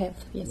 Oh,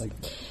 health, yes.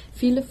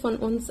 Viele von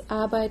uns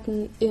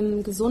arbeiten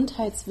im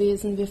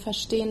Gesundheitswesen. Wir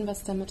verstehen,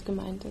 was damit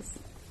gemeint ist.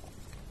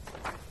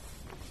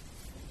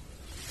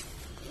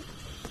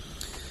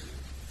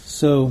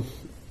 So,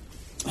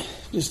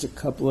 just a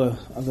couple of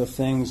other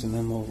things and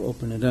then we'll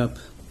open it up.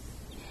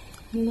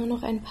 Nur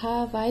noch ein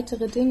paar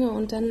weitere Dinge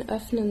und dann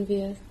öffnen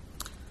wir.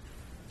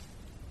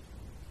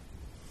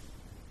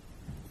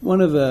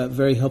 One of the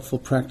very helpful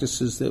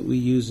practices that we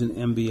use in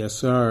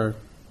MBSR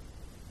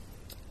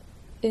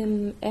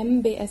Im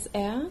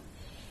MBSR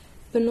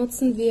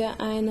benutzen wir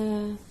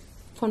eine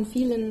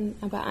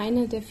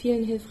der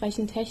vielen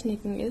hilfreichen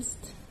Techniken ist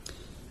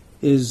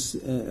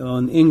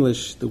in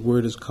English the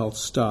word is called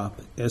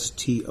stop,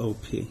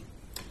 S-T-O-P.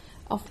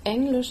 Auf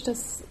Englisch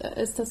ist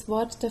das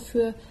Wort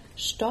dafür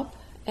Stop,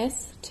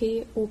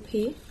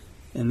 S-T-O-P.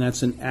 And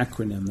that's an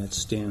acronym that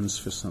stands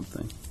for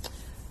something.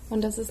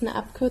 Und das ist eine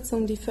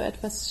Abkürzung, die für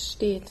etwas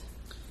steht.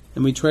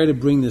 And we try to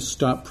bring this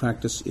stop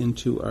practice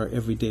into our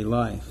everyday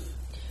life.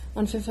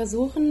 Und wir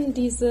versuchen,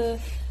 diese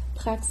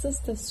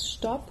Praxis des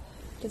Stopp,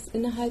 des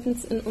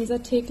Innehaltens in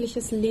unser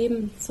tägliches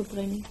Leben zu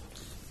bringen.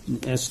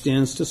 And S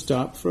stands to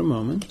stop for a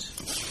moment.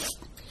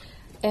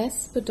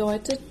 S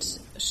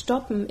bedeutet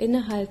stoppen,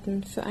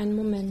 innehalten für einen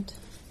Moment.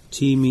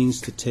 T means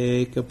to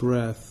take a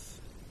breath.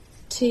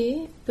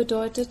 T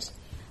bedeutet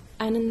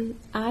einen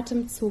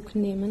Atemzug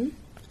nehmen.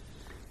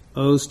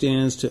 O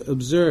stands to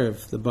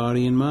observe the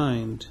body and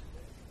mind.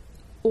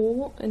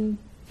 O in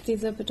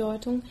dieser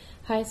Bedeutung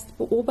heißt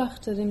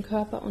beobachte den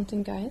Körper und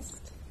den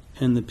Geist.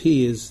 And the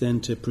P is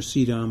then to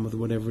proceed on with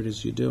whatever it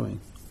is you're doing.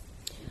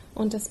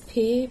 Und das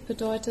P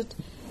bedeutet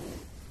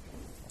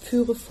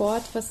führe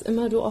fort, was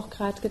immer du auch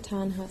gerade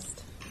getan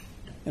hast.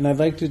 And I'd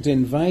like to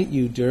invite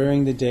you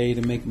during the day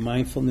to make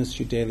mindfulness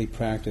your daily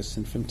practice.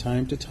 And from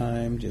time to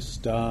time, just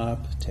stop,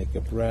 take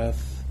a breath.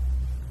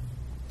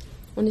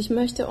 Und ich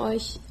möchte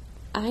euch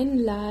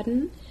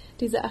einladen,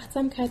 diese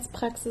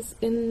Achtsamkeitspraxis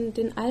in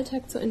den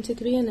Alltag zu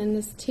integrieren, in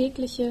das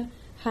tägliche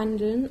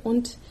Handeln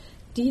und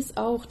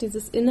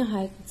dieses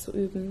Innehalten zu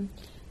üben.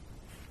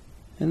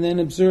 And then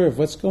observe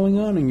what's going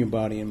on in your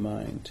body and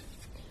mind.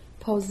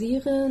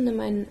 Pausiere, nimm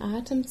einen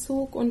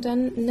Atemzug und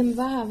dann nimm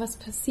wahr, was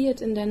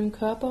passiert in deinem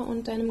Körper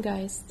und deinem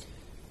Geist.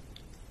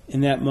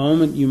 In that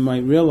moment you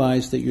might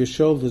realize that your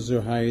shoulders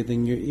are higher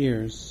than your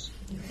ears.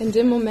 In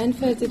dem Moment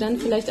fällt dir dann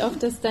vielleicht auf,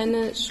 dass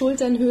deine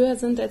Schultern höher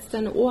sind als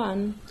deine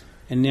Ohren.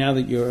 And now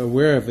that you're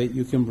aware of it,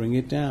 you can bring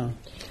it down.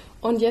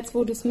 Und jetzt,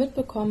 wo du es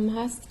mitbekommen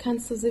hast,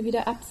 kannst du sie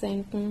wieder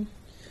absenken.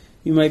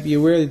 You might be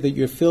aware that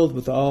you're filled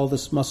with all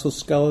this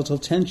musculoskeletal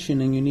tension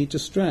and you need to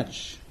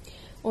stretch.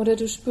 Oder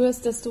du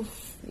spürst, dass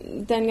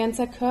dein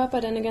ganzer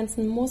Körper, deine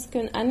ganzen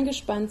Muskeln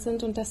angespannt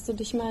sind und dass du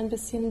dich mal ein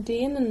bisschen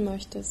dehnen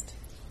möchtest.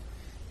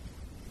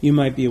 You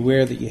might be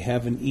aware that you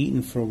haven't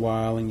eaten for a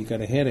while and you got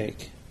a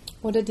headache.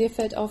 Oder dir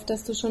fällt auf,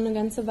 dass du schon eine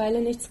ganze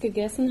Weile nichts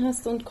gegessen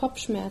hast und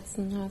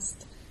Kopfschmerzen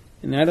hast.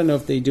 And I don't know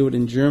if they do it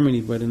in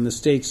Germany, but in the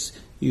States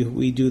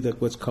we do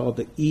what's called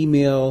the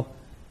email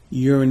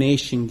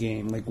urination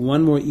game. Like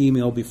one more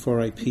email before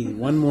I pee,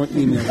 one more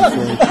email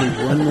before I pee,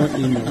 one more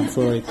email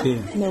before I pee.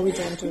 No, we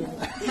don't do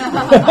that.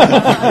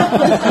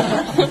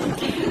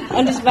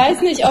 Und ich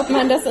weiß nicht, ob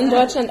man das in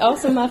Deutschland auch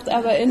so macht,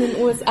 aber in den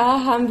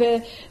USA haben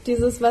wir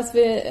dieses, was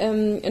wir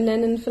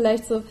nennen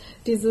vielleicht so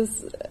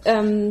dieses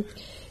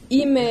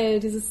E-Mail,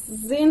 dieses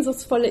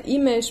sehnsuchtsvolle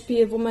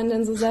E-Mail-Spiel, wo man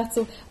dann so sagt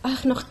so,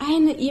 ach, noch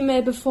eine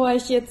E-Mail, bevor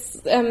ich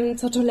jetzt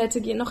zur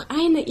Toilette gehe, noch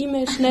eine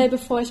E-Mail schnell,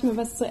 bevor ich mir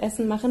was zu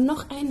essen mache,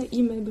 noch eine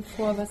E-Mail,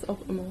 bevor was auch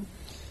immer.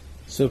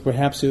 So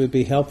perhaps it would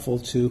be helpful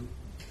to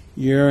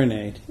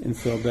urinate and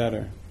feel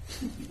better.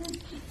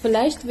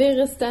 Vielleicht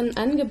wäre es dann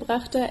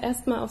angebrachter,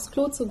 erstmal aufs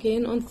Klo zu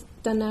gehen und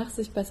danach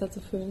sich besser zu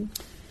fühlen.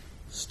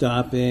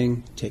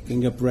 Stopping,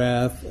 taking a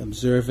breath,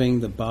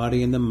 observing the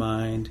body and the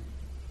mind,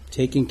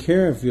 taking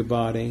care of your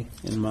body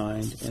and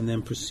mind, and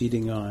then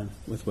proceeding on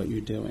with what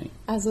you're doing.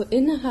 Also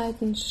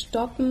innehalten,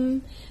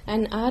 stoppen,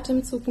 einen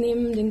Atemzug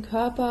nehmen, den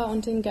Körper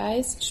und den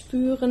Geist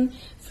spüren,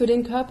 für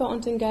den Körper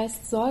und den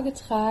Geist Sorge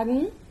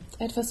tragen,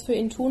 etwas für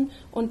ihn tun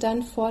und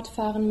dann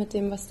fortfahren mit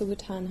dem, was du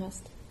getan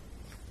hast.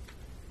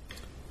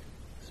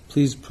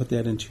 Please put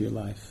that into your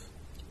life.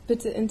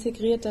 Bitte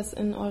integriert das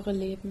in eure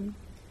Leben.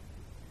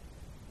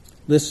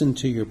 Listen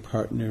to your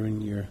partner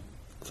and your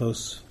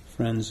close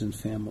friends and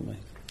family.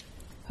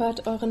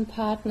 Hört euren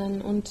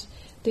Partnern und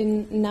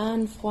den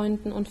nahen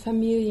Freunden und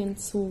Familien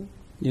zu.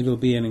 It'll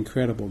be an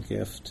incredible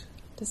gift.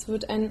 Das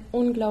wird ein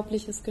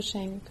unglaubliches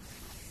Geschenk.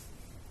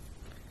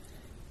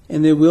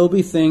 And there will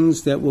be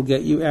things that will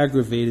get you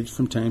aggravated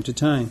from time to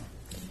time.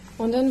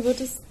 Und dann wird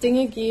es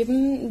Dinge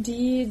geben,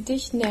 die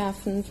dich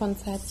nerven von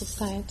Zeit zu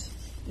Zeit.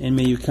 And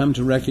may you come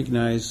to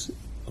recognize,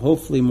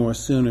 hopefully more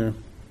sooner,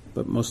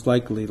 but most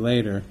likely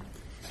later,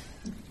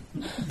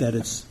 that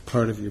it's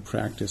part of your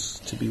practice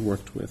to be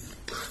worked with.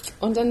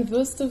 Und dann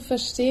wirst du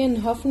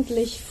verstehen,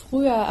 hoffentlich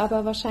früher,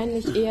 aber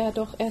wahrscheinlich eher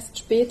doch erst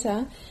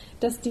später,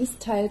 dass dies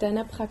Teil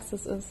deiner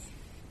Praxis ist.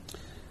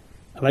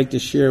 I'd like to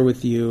share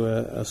with you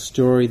a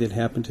story that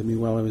happened to me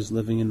while I was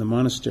living in the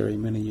monastery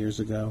many years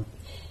ago.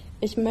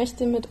 Ich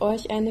möchte mit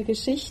euch eine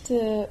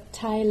Geschichte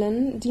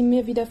teilen, die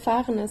mir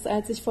widerfahren ist,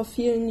 als ich vor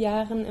vielen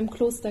Jahren im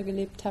Kloster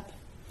gelebt habe.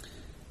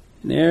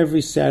 And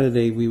every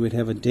Saturday we would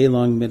have a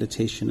day-long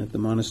meditation at the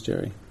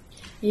monastery.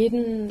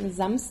 Jeden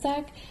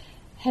Samstag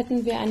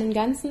hätten wir einen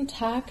ganzen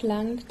Tag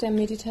lang der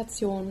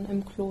Meditation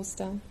im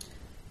Kloster.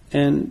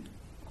 And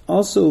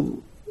also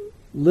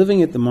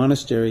living at the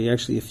monastery,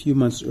 actually a few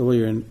months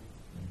earlier,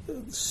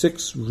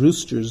 6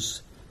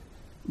 Roosters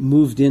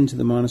moved into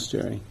the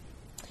monastery.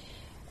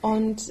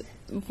 Und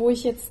wo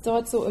ich jetzt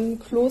dort so im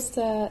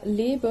Kloster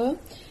lebe,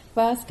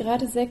 war es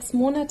gerade 6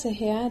 Monate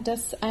her,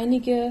 dass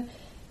einige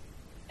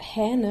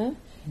Hähne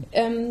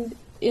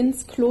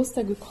ins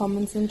Kloster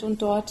gekommen sind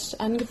und dort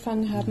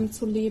angefangen haben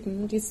zu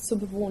leben, dies zu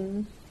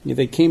bewohnen. Yeah,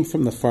 they came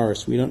from the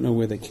forest. We don't know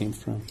where they came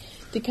from.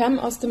 Die kamen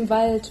aus dem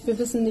Wald, wir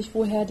wissen nicht,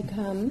 woher die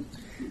kamen.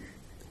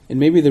 And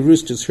maybe the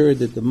roosters heard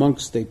that the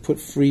monks, they put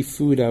free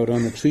food out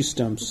on the tree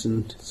stumps,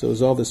 and so it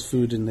was all this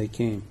food and they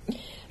came.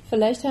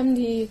 Vielleicht haben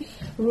die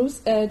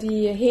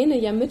Hähne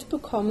ja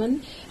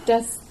mitbekommen,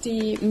 dass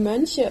die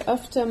Mönche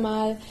öfter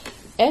mal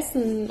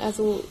Essen,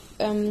 also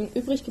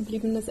übrig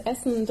gebliebenes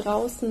Essen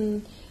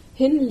draußen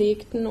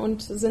hinlegten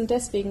und sind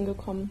deswegen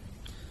gekommen.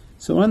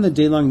 So on the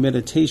day-long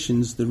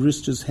meditations, the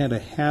roosters had a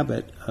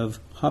habit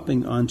of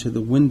hopping onto the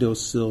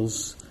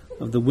windowsills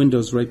of the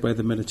windows right by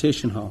the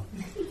meditation hall.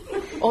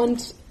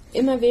 Und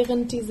immer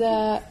während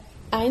dieser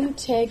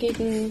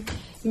eintägigen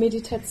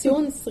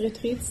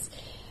Meditationsretreats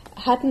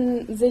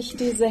hatten sich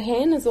diese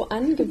Hähne so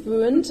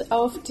angewöhnt,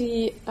 auf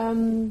die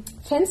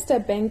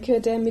Fensterbänke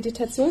der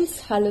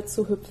Meditationshalle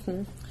zu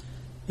hüpfen.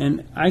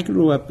 And I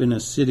grew up in a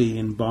city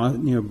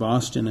near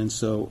Boston, and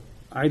so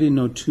I didn't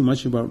know too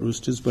much about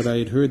roosters, but I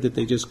had heard that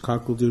they just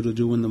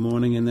cockle-doodle-doo in the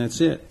morning and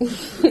that's it.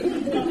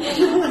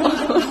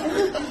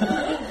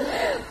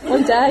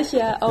 Und da ich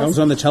ja That was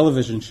on the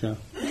television show.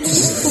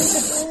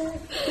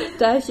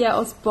 Da ich ja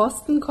aus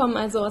Boston komme,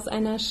 also aus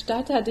einer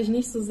Stadt, hatte ich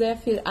nicht so sehr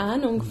viel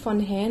Ahnung von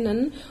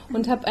Hähnen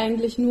und habe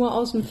eigentlich nur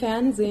aus dem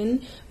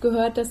Fernsehen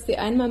gehört, dass sie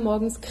einmal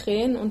morgens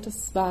krähen und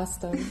das war's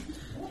dann.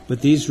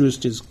 But these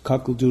roosters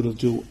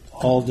cockle-doodle-doo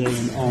all day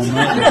and all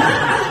night.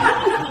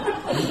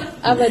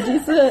 Aber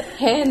diese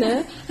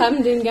Hähne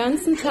haben den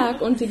ganzen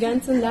Tag und die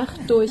ganze Nacht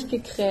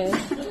durchgekräht.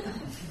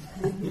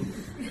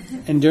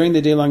 And during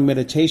the day-long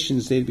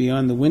meditations, they'd be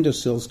on the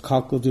windowsills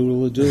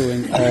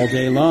cockle-doodle-dooing all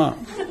day long.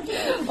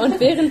 Und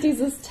während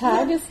dieses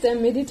Tages der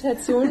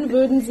Meditation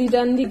würden sie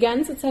dann die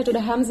ganze Zeit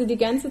oder haben sie die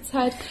ganze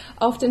Zeit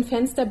auf den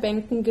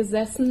Fensterbänken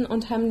gesessen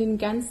und haben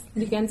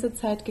die ganze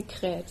Zeit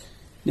gekräht.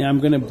 Now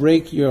I'm going to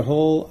break your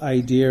whole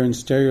idea and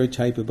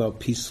stereotype about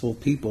peaceful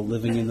people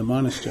living in the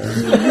monastery.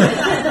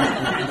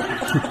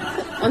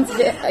 Und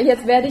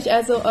jetzt werde ich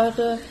also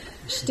eure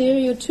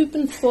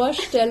Stereotypen,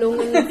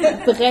 Vorstellungen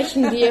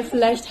brechen, die ihr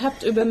vielleicht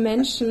habt über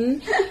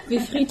Menschen, wie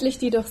friedlich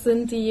die doch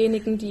sind,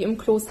 diejenigen, die im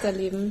Kloster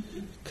leben.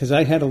 Because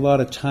I had a lot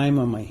of time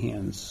on my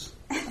hands.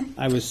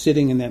 I was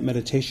sitting in that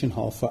meditation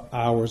hall for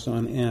hours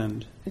on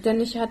end.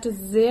 Denn ich hatte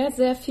sehr,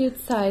 sehr viel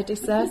Zeit.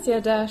 Ich saß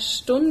ja da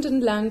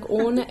stundenlang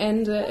ohne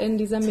Ende in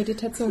dieser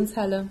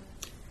Meditationshalle.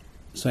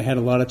 So I had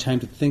a lot of time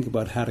to think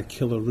about how to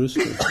kill a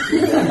rooster.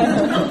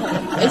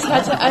 Ich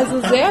hatte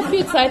also sehr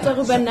viel Zeit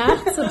darüber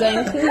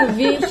nachzudenken,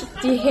 wie ich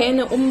die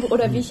Hähne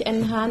wie ich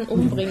einen Hahn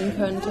umbringen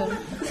könnte.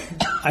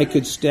 I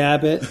could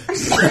stab it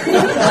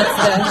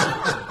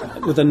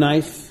with a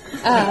knife.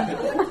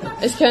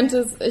 Ich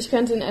könnte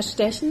ihn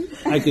erstechen.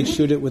 I could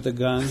shoot it with a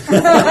gun.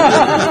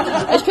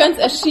 Ich könnte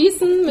es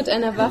erschießen mit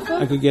einer Waffe.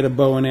 I could get a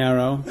bow and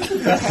arrow.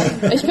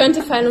 Ich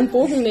könnte Pfeil und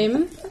Bogen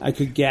nehmen. I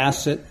could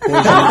gas it.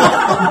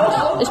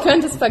 Ich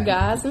könnte es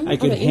vergasen. I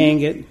could hang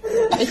it.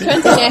 Ich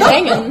könnte ihn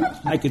erhängen.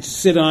 I could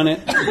sit on it.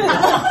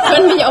 Ich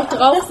könnte mich auch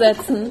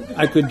draufsetzen.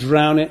 I could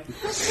drown it.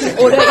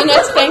 Oder ihn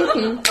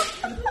ertränken.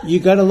 You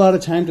got a lot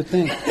of time to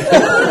think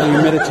while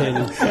you're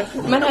meditating.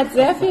 Man hat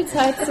sehr viel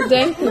Zeit zu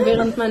denken,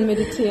 während man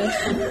meditiert.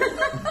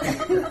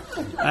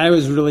 I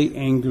was really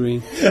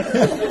angry.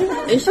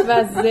 Ich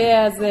war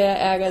sehr, sehr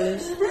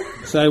ärgerlich.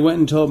 So I went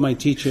and told my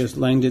teachers,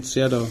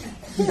 Langditziero.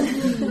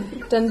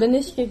 Dann bin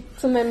ich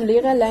zu meinem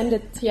Lehrer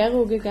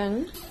Langditziero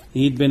gegangen.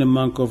 He'd been a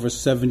monk over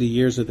 70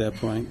 years at that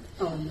point.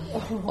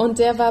 Und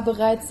der war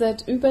bereits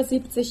seit über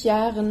 70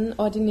 Jahren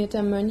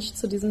ordinierter Mönch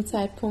zu diesem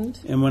Zeitpunkt.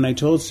 And when I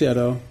told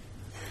Ciero,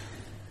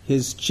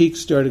 his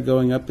cheeks started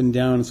going up and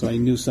down, so I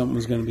knew something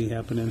was going to be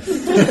happening.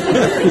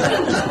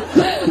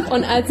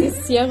 Und als ich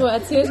Ciero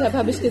erzählt habe,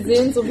 habe ich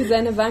gesehen, so wie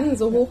seine Wangen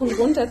so hoch und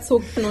runter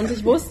zuckten und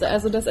ich wusste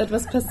also, dass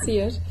etwas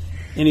passiert.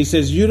 And he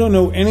says, you don't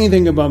know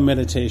anything about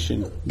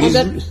meditation.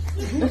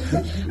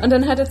 Und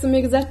dann hat er zu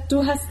mir gesagt,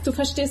 du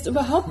verstehst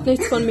überhaupt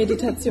nichts von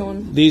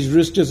Meditation. These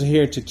roosters are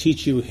here to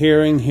teach you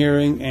hearing,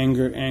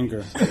 anger,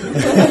 anger.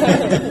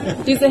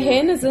 Diese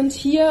Hähne sind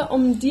hier,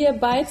 um dir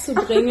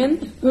beizubringen,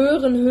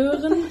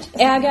 hören,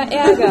 Ärger,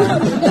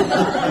 Ärger.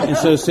 And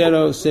so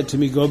Ciero said to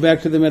me, go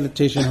back to the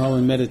meditation hall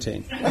and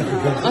meditate.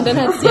 Und dann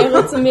hat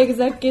Ciero zu mir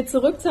gesagt, geh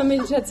zurück zur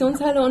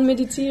Meditationshalle und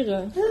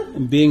meditiere.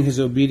 And being his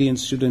obedient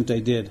student, I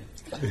did.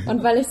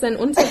 Und weil ich sein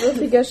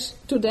unterwürfiger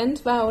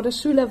Student war oder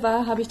Schüler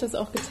war, habe ich das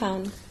auch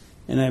getan.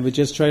 And I would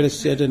just try to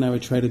sit and I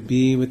would try to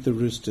be with the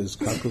roosters.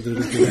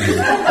 Cockle-doodle-doo.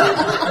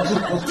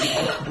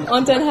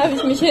 Und dann habe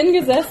ich mich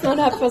hingesessen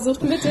und habe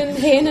versucht, mit den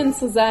Hähnen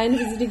zu sein,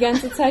 wie sie die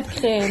ganze Zeit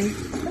krähen.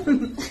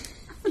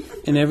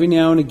 And every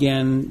now and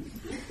again,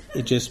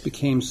 it just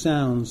became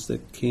sounds that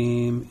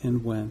came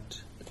and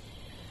went.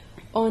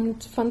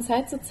 Und von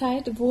Zeit zu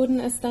Zeit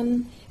wurden es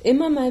dann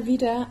immer mal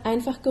wieder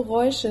einfach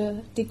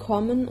Geräusche, die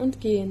kommen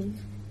und gehen.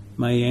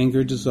 My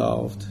anger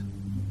dissolved.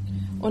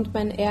 Und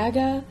mein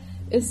Ärger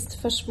ist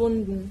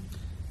verschwunden.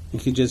 You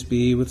can just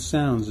be with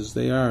sounds as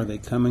they are. They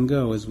come and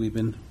go as we've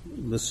been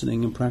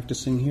listening and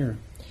practicing here.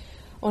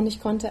 Und ich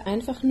konnte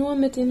einfach nur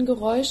mit den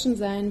Geräuschen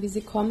sein, wie sie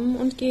kommen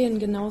und gehen,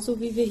 genauso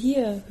wie wir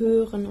hier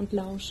hören und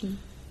lauschen.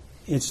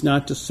 It's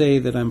not to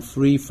say that I'm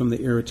free from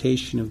the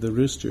irritation of the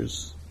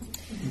roosters.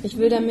 Ich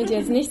will damit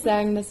jetzt nicht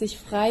sagen, dass ich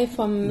frei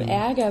vom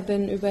Ärger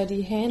bin über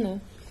die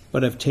Hähne.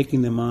 But I've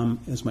taken them on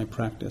as my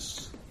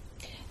practice.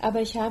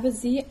 Aber ich habe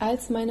sie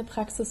als meine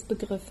Praxis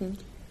begriffen.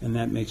 And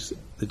that makes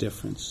the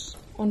difference.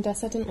 Und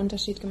das hat den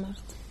Unterschied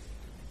gemacht.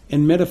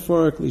 And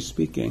metaphorically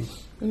speaking,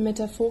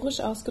 Metaphorisch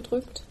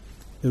ausgedrückt,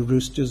 the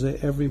roosters are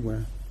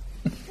everywhere.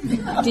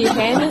 Die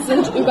Hähne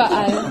sind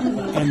überall.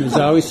 And there's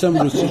always some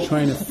rooster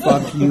trying to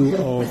fuck you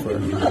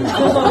over.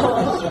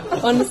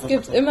 Und es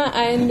gibt immer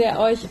einen, der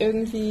euch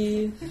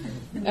irgendwie,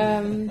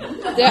 der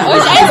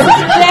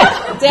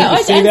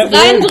euch eins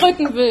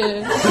reindrücken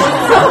will.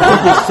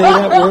 Did you say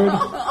that word?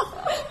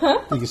 Huh?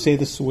 Did you say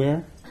the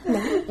swear? No.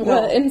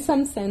 Well, in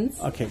some sense.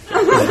 Okay.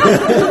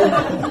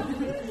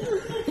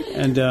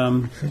 And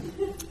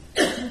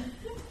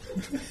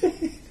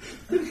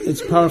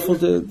it's powerful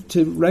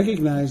to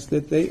recognize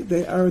that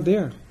they are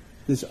there.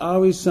 There's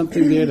always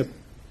something there to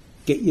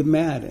get you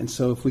mad. And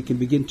so if we can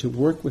begin to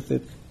work with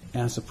it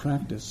as a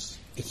practice,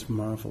 it's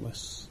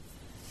marvelous.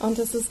 Und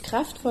es ist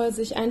kraftvoll,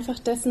 sich einfach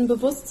dessen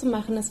bewusst zu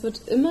machen. Es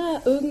wird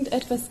immer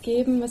irgendetwas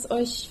geben, was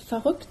euch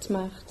verrückt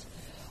macht.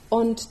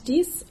 Und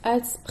dies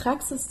als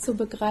Praxis zu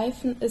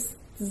begreifen, ist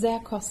sehr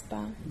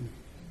kostbar.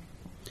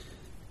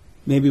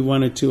 Maybe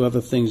one or two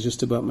other things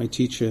just about my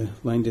teacher,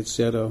 Lain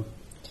Zero.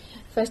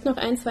 Vielleicht noch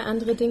ein, zwei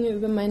andere Dinge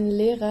über meinen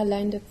Lehrer,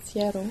 Lain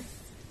Zero.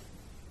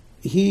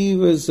 He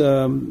was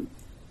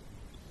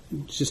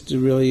just a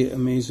really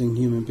amazing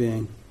human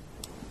being.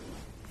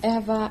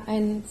 Er war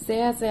ein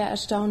sehr, sehr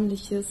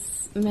erstaunliches,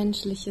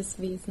 menschliches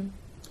Wesen.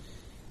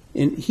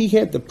 And he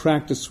had the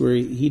practice where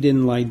he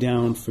didn't lie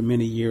down for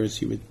many years.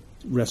 He would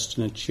rest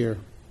in a chair.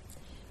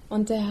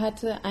 Und er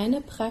hatte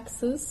eine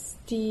Praxis,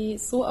 die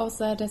so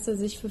aussah, dass er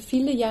sich für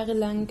viele Jahre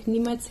lang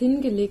niemals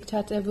hingelegt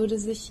hat. Er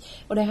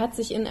hat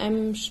sich in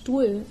einem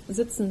Stuhl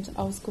sitzend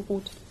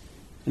ausgeruht.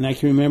 And I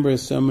can remember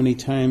so many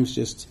times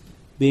just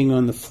being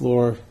on the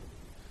floor,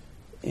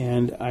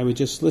 and I would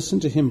just listen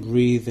to him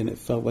breathe, and it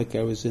felt like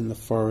I was in the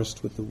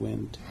forest with the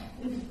wind.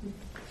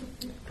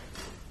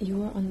 You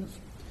were on the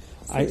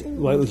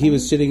Well, he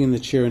was sitting in the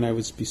chair, and I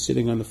would be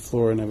sitting on the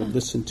floor, and I would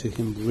listen to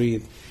him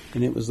breathe,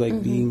 and it was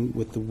like being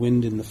with the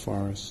wind in the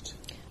forest.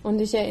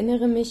 Und ich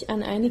erinnere mich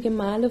an einige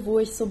Male, wo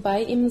ich so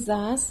bei ihm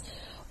saß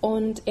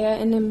und er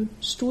in einem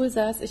Stuhl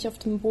saß, ich auf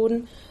dem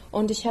Boden,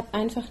 und ich habe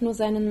einfach nur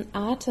seinen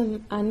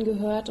Atem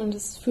angehört und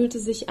es fühlte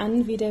sich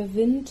an wie der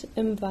Wind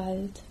im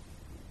Wald.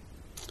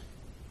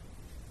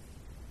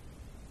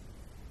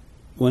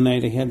 One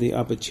night I had the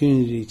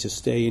opportunity to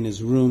stay in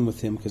his room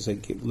with him because I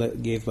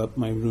gave up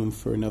my room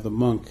for another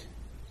monk.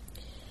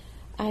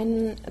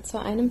 Zu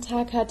einem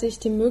Tag hatte ich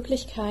die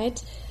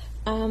Möglichkeit,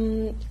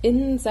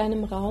 in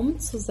seinem Raum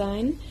zu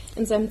sein,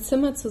 in seinem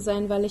Zimmer zu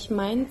sein, weil ich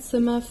mein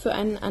Zimmer für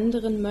einen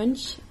anderen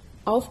Mönch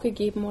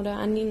aufgegeben oder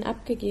an ihn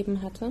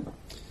abgegeben hatte.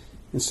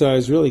 And so I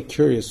was really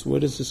curious,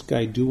 what does this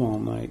guy do all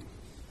night?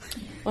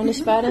 Und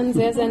ich war dann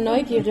sehr, sehr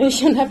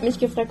neugierig und habe mich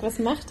gefragt, was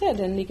macht er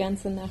denn die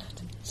ganze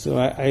Nacht? So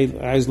I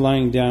was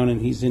lying down and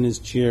he's in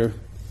his chair.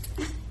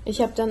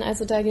 Ich habe dann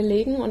also da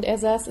gelegen und er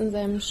saß in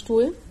seinem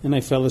Stuhl. And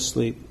I fell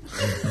asleep.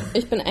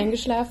 Ich bin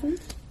eingeschlafen.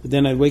 But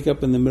then I'd wake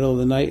up in the middle of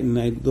the night and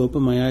I'd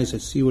open my eyes,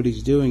 I'd see what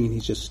he's doing, and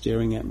he's just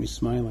staring at me,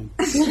 smiling.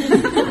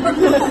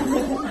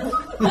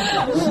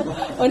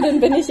 Und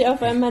dann bin ich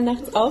auf einmal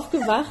nachts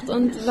aufgewacht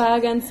und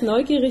war ganz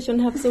neugierig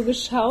und habe so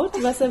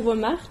geschaut, was er wohl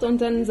macht,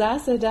 und dann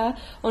saß er da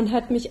und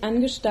hat mich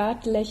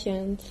angestarrt,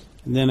 lächelnd.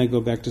 And then I'd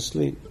go back to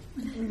sleep.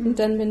 Und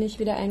dann bin ich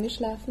wieder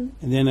eingeschlafen.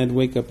 And then I'd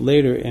wake up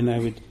later and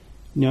I would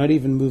not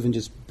even move and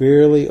just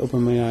barely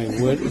open my eye.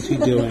 What is he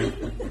doing?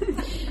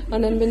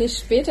 Und dann bin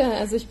ich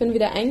ich bin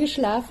wieder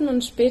eingeschlafen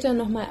und später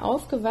nochmal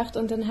aufgewacht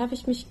und dann habe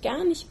ich mich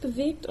gar nicht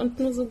bewegt und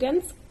nur so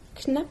ganz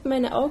knapp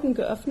meine Augen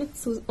geöffnet,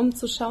 um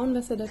zu schauen,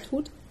 was er da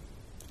tut.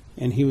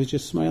 And he was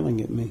just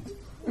smiling at me.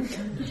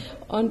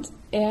 Und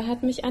er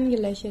hat mich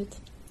angelächelt.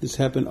 This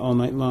happened all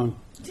night long.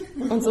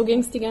 Und so ging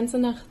es die ganze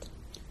Nacht.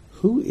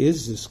 Who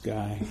is this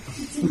guy?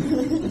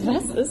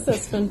 Was ist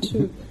das für ein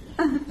Typ?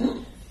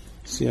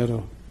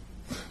 Seattle.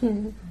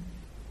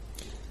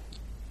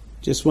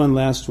 Just one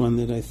last one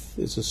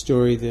it's a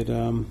story that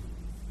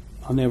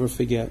I'll never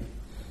forget.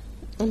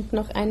 Und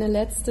noch eine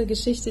letzte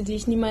Geschichte, die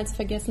ich niemals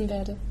vergessen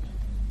werde.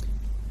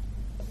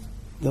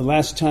 The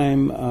last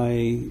time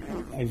I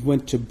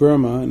went to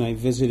Burma and I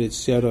visited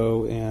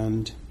Seattle,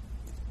 and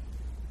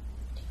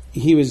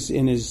he was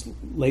in his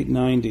late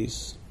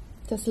 90s.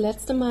 Das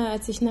letzte Mal,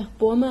 als ich nach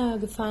Burma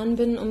gefahren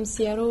bin, um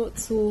Seattle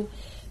zu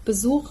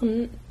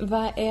besuchen,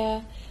 war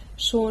er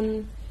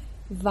schon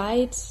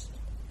weit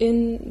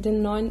in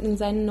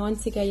seinen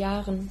 90er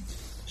Jahren.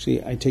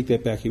 See, I take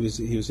that back. He was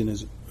in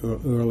his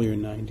earlier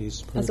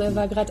 90s. Also er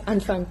war gerade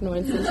Anfang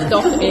 90,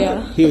 doch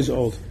eher. He was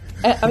old.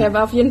 Aber er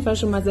war auf jeden Fall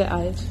schon mal sehr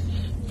alt.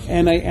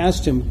 And I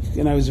asked him,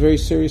 and I was very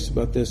serious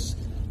about this.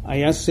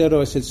 I asked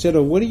Seto, I said,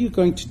 Seto, what are you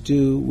going to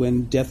do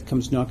when death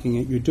comes knocking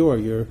at your door?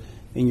 You're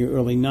in your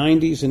early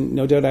 90s, and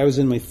no doubt I was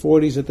in my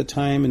 40s at the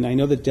time, and I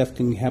know that death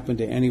can happen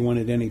to anyone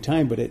at any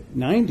time, but at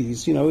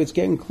 90s, it's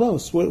getting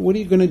close. What are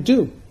you going to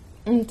do?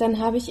 Und dann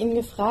habe ich ihn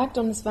gefragt,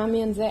 und es war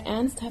mir ein sehr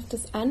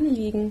ernsthaftes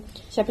Anliegen.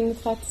 Ich habe ihn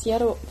gefragt,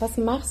 Seto, was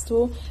machst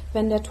du,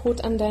 wenn der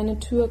Tod an deine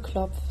Tür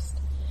klopft?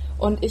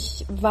 Und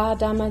ich war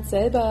damals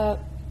selber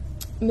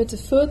Mitte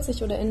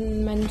 40 oder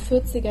in meinen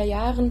 40er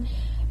Jahren,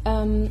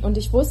 Und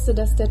ich wusste,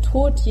 dass der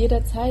Tod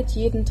jederzeit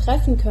jeden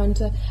treffen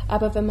könnte.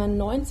 Aber wenn man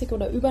 90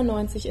 oder über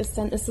 90 ist,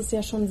 dann ist es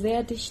ja schon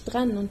sehr dicht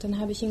dran. Und dann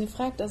habe ich ihn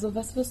gefragt, also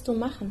was wirst du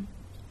machen?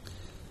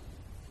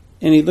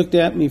 And he looked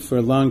at me for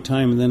a long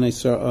time, and then I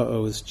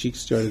saw, his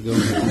cheeks started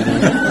going.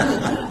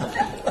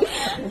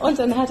 Und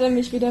dann hat er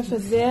mich wieder für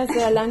sehr,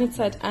 sehr lange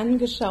Zeit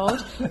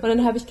angeschaut. Und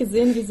dann habe ich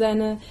gesehen, wie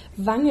seine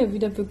Wange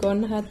wieder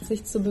begonnen hat,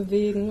 sich zu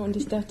bewegen. Und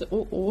ich dachte,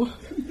 oh, oh.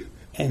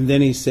 And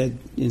then he said,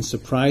 in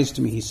surprise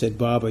to me, he said,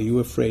 Bob, are you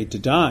afraid to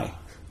die?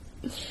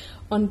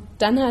 Und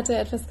dann hat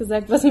er etwas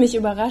gesagt, was mich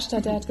überrascht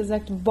hat. Er hat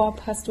gesagt,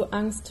 Bob, hast du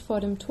Angst vor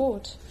dem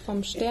Tod,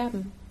 vom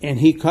Sterben? And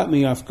he caught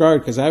me off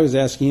guard because I was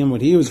asking him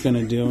what he was going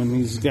to do, and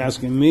he was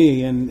asking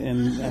me, and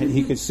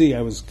he could see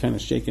I was kind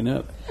of shaken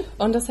up.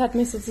 Und das hat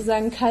mich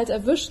sozusagen kalt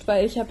erwischt,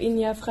 weil ich habe ihn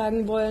ja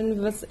fragen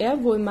wollen, was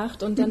er wohl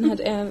macht, und dann hat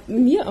er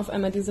mir auf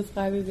einmal diese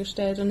Frage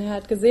gestellt und er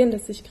hat gesehen,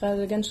 dass ich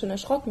gerade ganz schön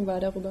erschrocken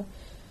war darüber.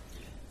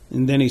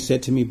 And then he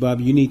said to me,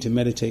 Bob, you need to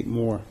meditate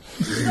more.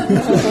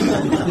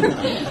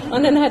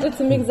 Und dann hat er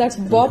zu mir gesagt,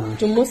 Bob,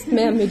 du musst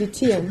mehr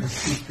meditieren.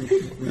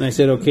 And I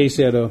said, okay,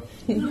 Sierra.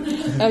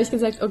 Da habe ich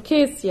gesagt,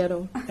 okay,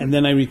 Sierra. And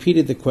then I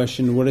repeated the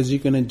question, what is he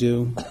going to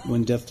do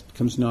when death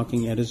comes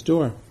knocking at his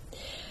door?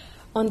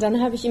 Und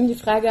dann habe ich ihm die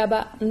Frage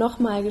aber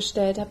nochmal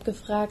gestellt, habe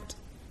gefragt,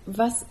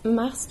 was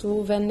machst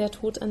du, wenn der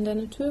Tod an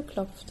deine Tür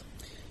klopft?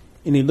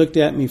 And he looked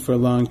at me for a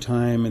long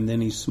time, and then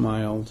he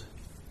smiled.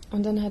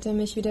 Und dann hat er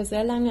mich wieder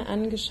sehr lange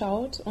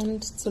angeschaut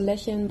und zu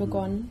lächeln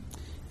begonnen.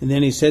 And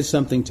then he said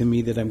something to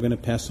me that I'm going to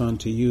pass on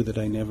to you that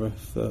I never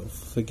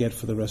forget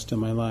for the rest of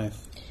my life.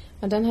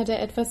 Und dann hat er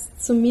etwas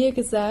zu mir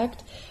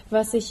gesagt,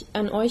 was ich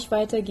an euch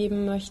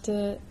weitergeben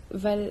möchte,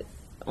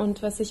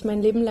 und was ich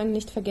mein Leben lang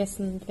nicht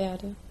vergessen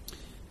werde.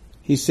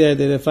 He said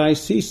that if I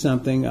see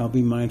something, I'll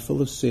be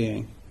mindful of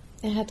seeing.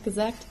 Er hat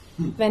gesagt,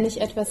 wenn ich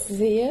etwas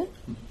sehe,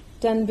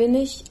 dann bin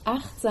ich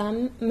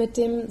achtsam mit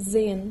dem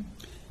Sehen.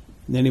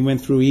 And then he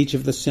went through each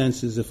of the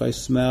senses. If I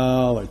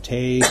smell or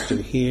taste or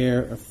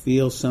hear or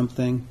feel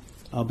something,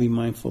 I'll be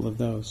mindful of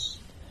those.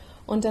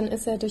 Und dann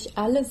ist er durch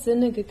alle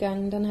Sinne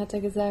gegangen. Dann hat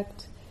er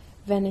gesagt,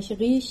 wenn ich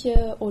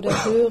rieche oder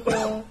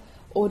höre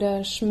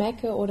oder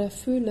schmecke oder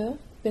fühle,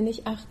 bin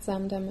ich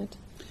achtsam damit.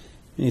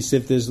 And he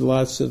said, if there's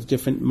lots of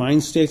different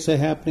mind states that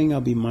are happening,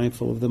 I'll be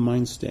mindful of the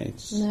mind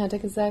states. Und dann hat er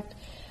gesagt,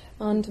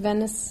 und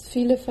wenn es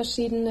viele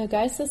verschiedene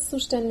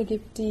Geisteszustände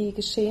gibt, die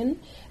geschehen,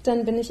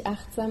 dann bin ich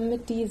achtsam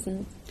mit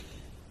diesen.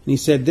 And he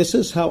said, this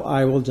is how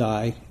I will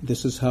die.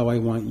 This is how I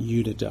want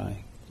you to die,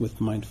 with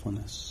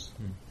mindfulness.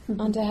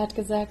 Und er hat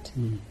gesagt,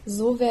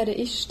 so werde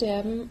ich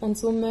sterben und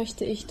so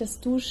möchte ich, dass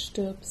du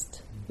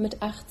stirbst,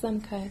 mit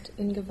Achtsamkeit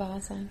in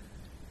Gewahrsein.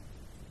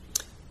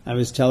 I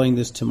was telling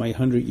this to my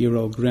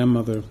 100-year-old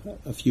grandmother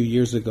a few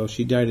years ago.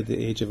 She died at the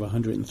age of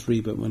 103,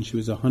 but when she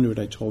was 100,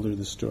 I told her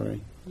the story.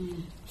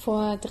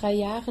 Vor 3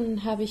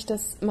 Jahren habe ich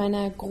das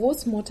meiner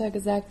Großmutter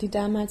gesagt, die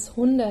damals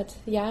 100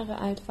 Jahre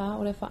alt war,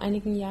 oder vor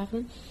einigen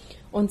Jahren.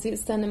 Und sie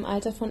ist dann im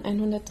Alter von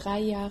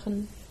 103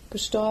 Jahren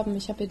gestorben.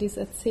 Ich habe ihr dies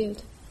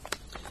erzählt.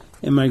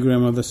 And my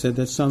grandmother said,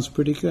 that sounds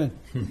pretty good.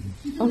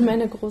 Und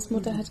meine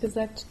Großmutter hat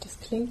gesagt, das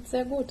klingt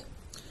sehr gut.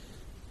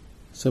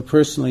 So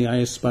personally,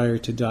 I aspire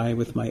to die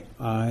with my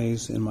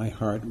eyes and my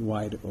heart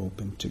wide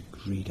open to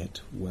greet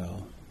it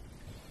well.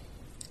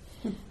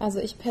 Also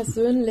ich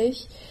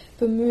persönlich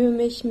bemühe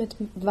mich, mit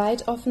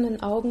weit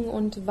offenen Augen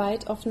und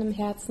weit offenem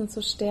Herzen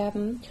zu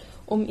sterben,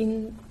 um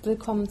ihn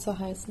willkommen zu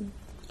heißen.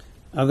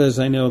 Others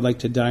I know like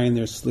to die in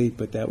their sleep,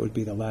 but that would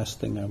be the last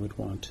thing I would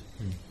want.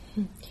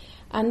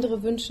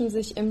 Andere wünschen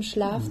sich im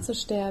Schlaf zu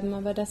sterben,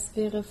 aber das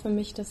wäre für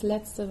mich das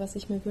Letzte, was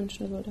ich mir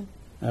wünschen würde.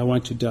 I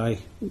want to die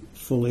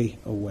fully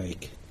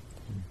awake.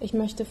 Ich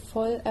möchte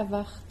voll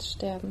erwacht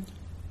sterben.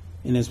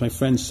 And as my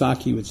friend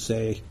Saki would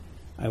say,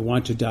 I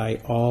want to die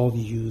all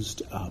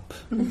used up.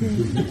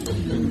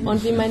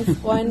 Und wie mein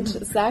Freund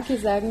Saki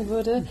sagen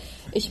würde,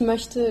 ich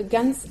möchte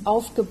ganz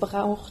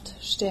aufgebraucht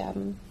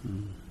sterben.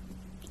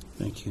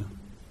 Thank you.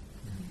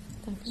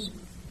 Dankeschön.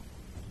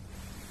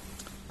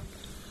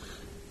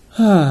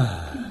 So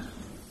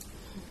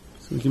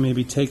we can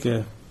maybe take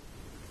if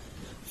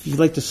you'd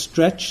like to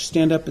stretch,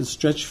 stand up and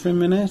stretch for a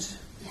minute.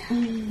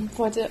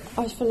 Wollt ihr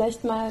euch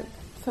vielleicht mal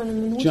für eine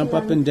Minute Jump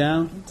up and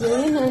down.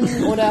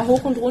 dehnen oder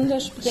hoch und runter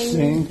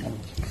springen?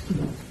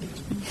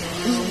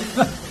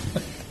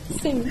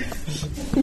 Sing. Sing.